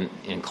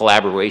in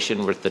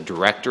collaboration with the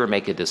director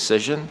make a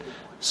decision.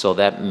 So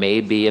that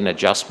may be an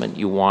adjustment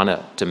you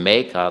want to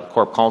make.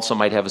 Corp Counsel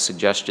might have a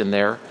suggestion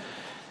there.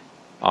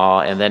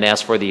 And then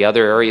as for the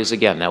other areas,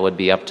 again, that would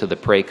be up to the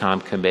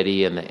PRACOM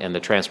committee and the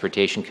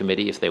Transportation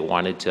Committee if they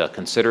wanted to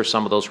consider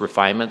some of those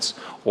refinements,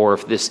 or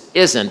if this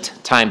isn't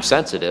time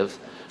sensitive,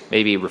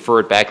 maybe refer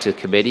it back to the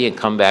committee and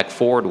come back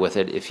forward with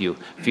it if you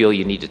feel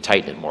you need to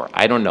tighten it more.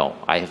 I don't know.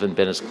 I haven't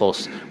been as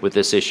close with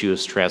this issue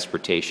as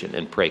Transportation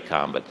and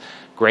PRACOM, but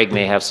Greg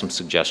may have some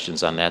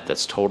suggestions on that.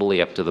 That's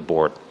totally up to the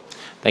board.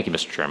 Thank you,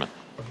 Mr. Chairman.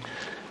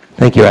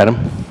 Thank you, Adam.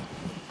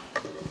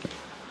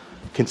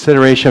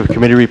 Consideration of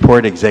committee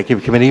report,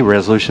 Executive Committee,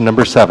 Resolution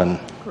Number 7.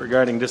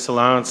 Regarding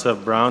disallowance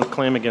of Brown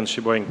claim against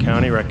Sheboygan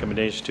County,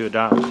 recommendation to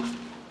adopt.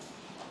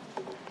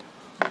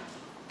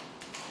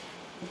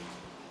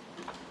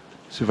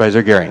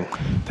 Supervisor Gehring.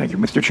 Thank you,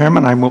 Mr.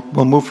 Chairman. I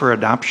will move for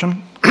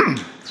adoption.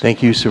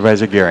 Thank you,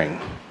 Supervisor Gehring.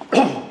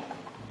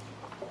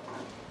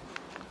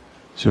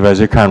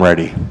 Supervisor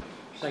Conrady.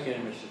 Second,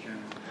 Mr.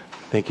 Chairman.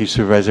 Thank you,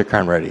 Supervisor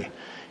Conrady.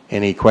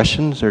 Any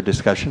questions or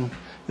discussion?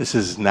 This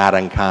is not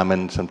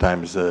uncommon.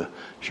 Sometimes the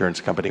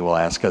insurance company will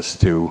ask us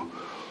to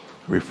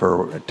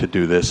refer to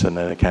do this, and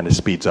then it kind of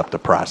speeds up the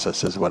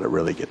process is what it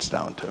really gets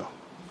down to.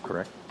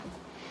 Correct?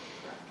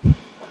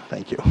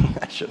 Thank you.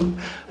 I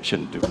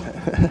shouldn't do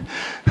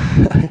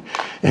that.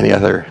 Any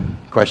other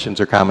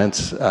questions or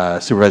comments?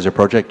 Supervisor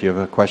Project, do you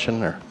have a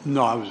question? Or?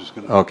 No, I was just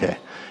going to. Okay.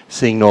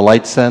 Seeing no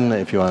lights then,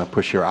 if you want to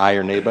push your aye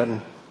or nay button.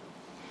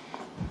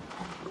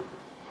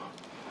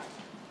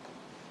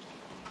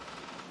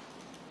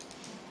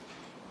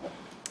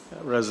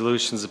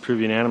 Resolutions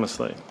approved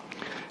unanimously.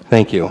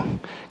 Thank you.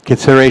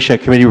 Consideration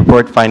of Committee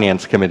Report,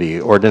 Finance Committee,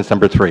 Ordinance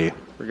Number 3.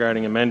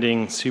 Regarding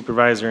amending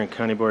Supervisor and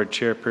County Board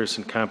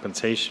Chairperson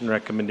compensation,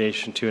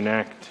 recommendation to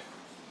enact.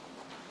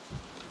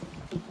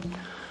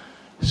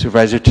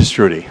 Supervisor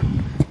Testrudy.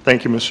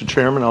 Thank you, Mr.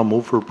 Chairman. I'll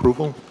move for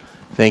approval.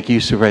 Thank you,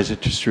 Supervisor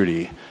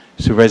Testrudy.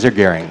 Supervisor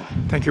Gehring.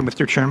 Thank you,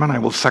 Mr. Chairman. I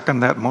will second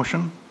that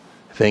motion.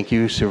 Thank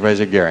you,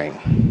 Supervisor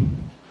Gehring.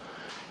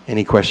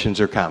 Any questions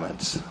or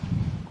comments?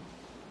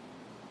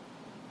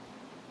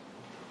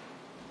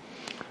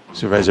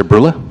 Supervisor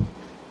Brula.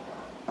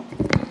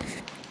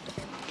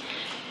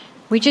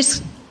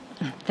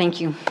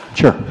 Thank you.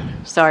 Sure.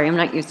 Sorry, I'm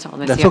not used to all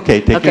this. That's yet. okay.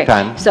 Take your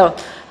time. So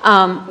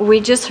we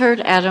just heard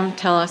Adam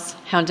tell us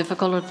how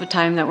difficult of a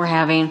time that we're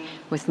having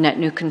with net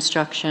new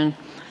construction,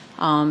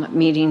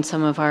 meeting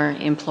some of our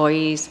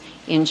employees'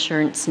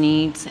 insurance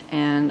needs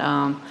and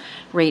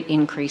rate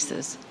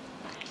increases.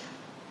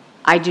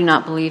 I do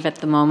not believe at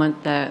the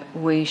moment that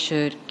we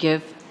should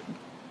give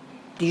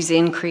these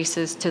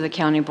increases to the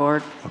county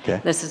board.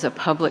 Okay. This is a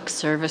public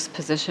service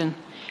position.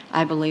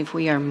 I believe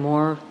we are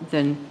more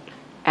than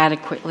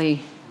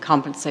adequately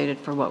compensated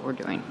for what we're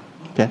doing.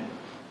 Okay.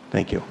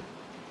 Thank you.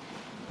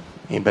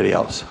 Anybody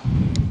else?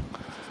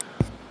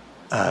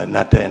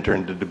 Not to enter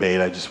into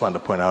debate, I just wanted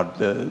to point out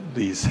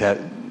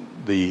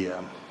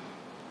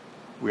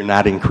we're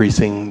not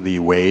increasing the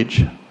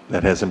wage.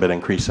 That hasn't been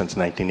increased since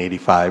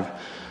 1985.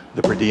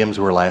 The per diems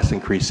were last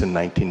increased in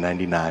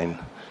 1999.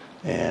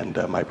 And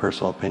my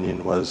personal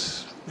opinion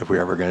was, if we're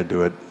ever going to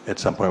do it, at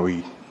some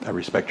point I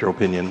respect your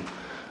opinion,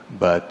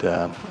 but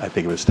I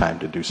think it was time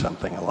to do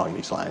something along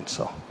these lines,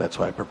 so that's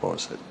why I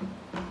proposed it,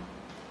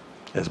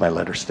 as my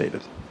letter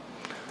stated.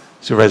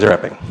 Supervisor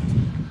Epping.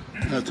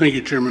 Thank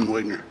you, Chairman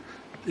Wagner.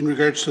 In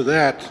regards to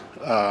that,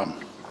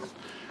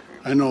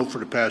 I know for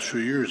the past few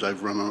years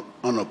I've run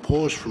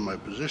unopposed from my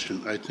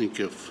position. I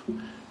think if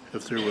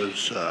there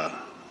was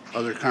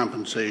other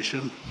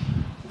compensation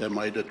that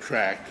might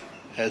attract,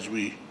 as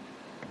we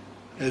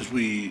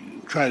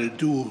try to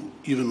do,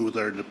 even with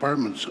our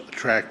departments,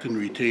 attract and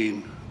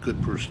retain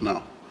good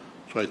personnel.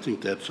 So I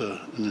think that's an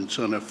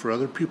incentive for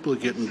other people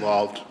to get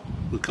involved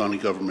with county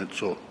government.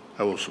 So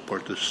I will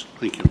support this.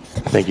 Thank you.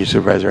 Thank you,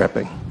 Supervisor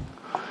Epping.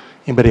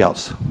 Anybody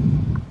else?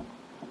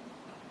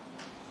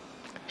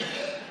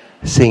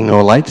 Seeing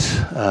no lights,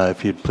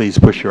 if you'd please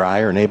push your aye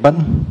or nay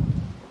button.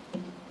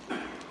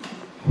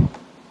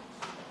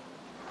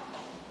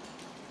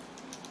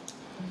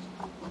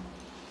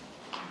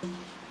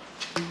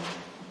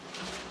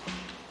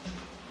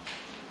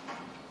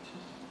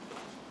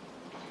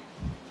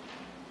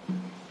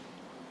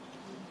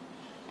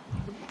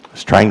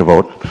 Trying to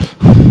vote.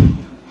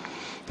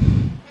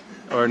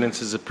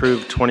 Ordinance is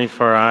approved,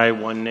 24 aye,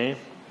 1 nay.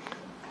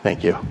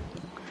 Thank you.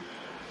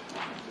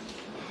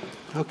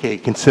 Okay,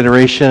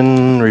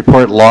 consideration,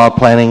 report, law,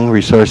 planning,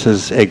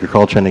 resources,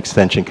 agriculture, and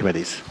extension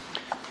committees.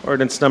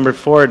 Ordinance number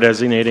 4,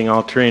 designating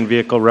all-terrain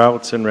vehicle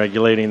routes and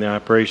regulating the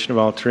operation of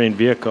all-terrain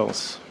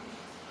vehicles.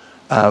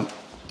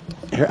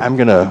 Here, I'm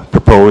going to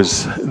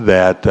propose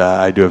that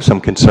I do have some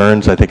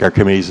concerns. I think our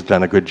committees have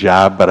done a good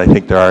job, but I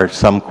think there are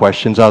some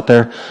questions out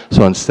there.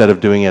 So instead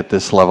of doing it at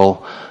this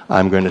level,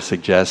 I'm going to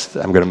suggest,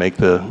 I'm going to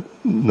make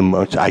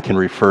I can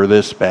refer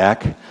this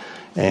back,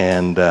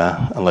 and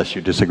unless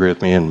you disagree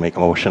with me and make a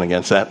motion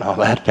against that and all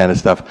that kind of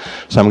stuff.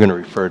 So I'm going to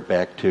refer it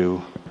back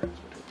to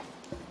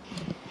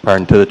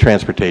the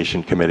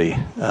Transportation Committee.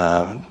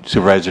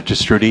 Supervisor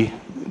Testrudy,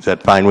 is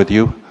that fine with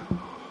you?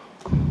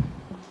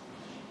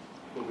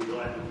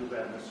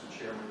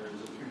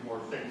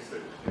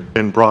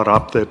 Been brought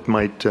up that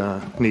might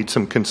need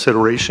some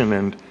consideration,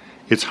 and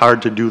it's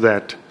hard to do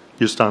that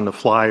just on the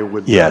fly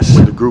with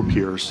the group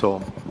here.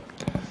 So,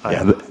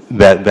 yeah,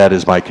 that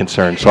is my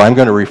concern. So I'm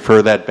going to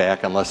refer that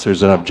back unless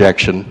there's an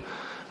objection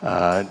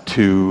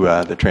to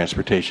the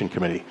Transportation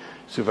Committee.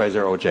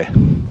 Supervisor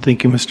OJ.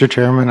 Thank you, Mr.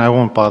 Chairman. I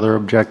won't bother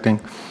objecting.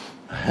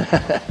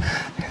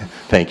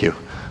 Thank you.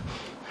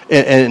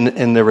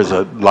 And there was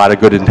a lot of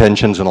good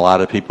intentions and a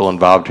lot of people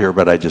involved here,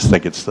 but I just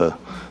think it's the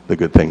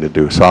good thing to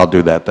do. So I'll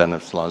do that then,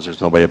 as long as there's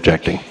nobody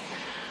objecting.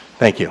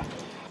 Thank you.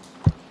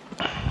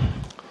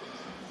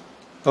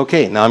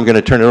 Okay, now I'm going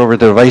to turn it over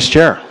to the Vice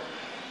Chair.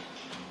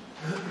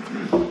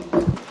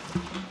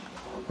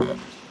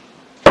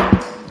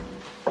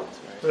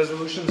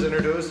 Resolutions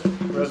introduced.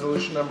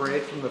 Resolution number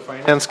 8 from the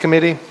Finance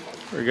Committee.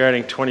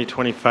 Regarding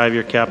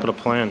 2025-year capital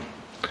plan.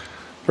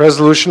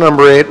 Resolution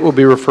number 8 will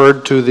be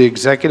referred to the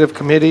Executive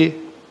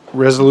Committee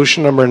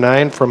Resolution number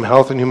 9 from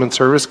Health and Human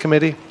Service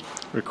Committee.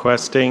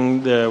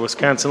 Requesting the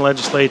Wisconsin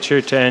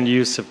Legislature to end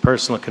use of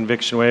personal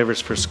conviction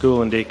waivers for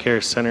school and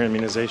daycare center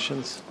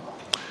immunizations.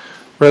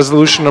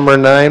 Resolution number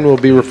 9 will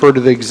be referred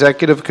to the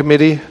Executive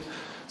Committee.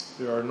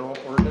 There are no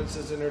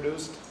ordinances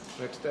introduced.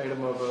 Next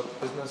item of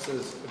business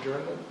is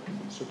adjournment.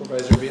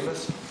 Supervisor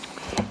Bemis.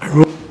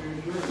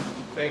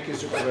 Thank you,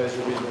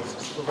 Supervisor Bemis.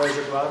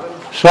 Supervisor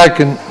Glavin.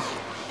 Second.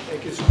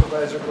 Thank you,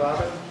 Supervisor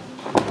Glavin.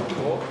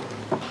 Vote.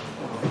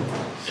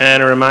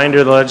 And a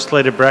reminder, the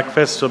legislative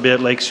breakfast will be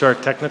at Lakeshore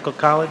Technical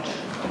College.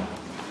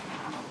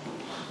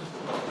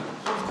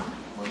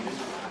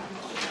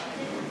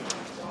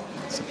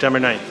 September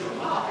 9th.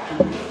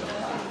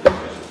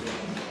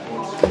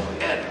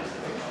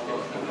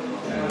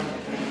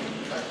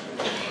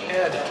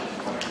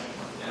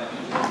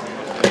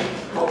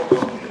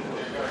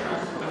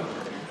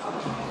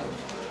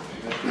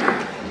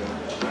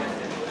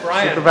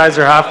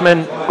 Supervisor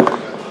Hoffman,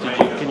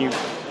 can you?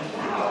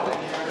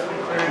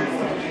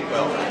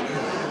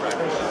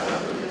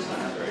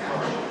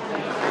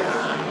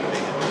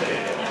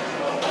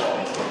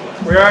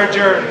 We are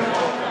adjourned.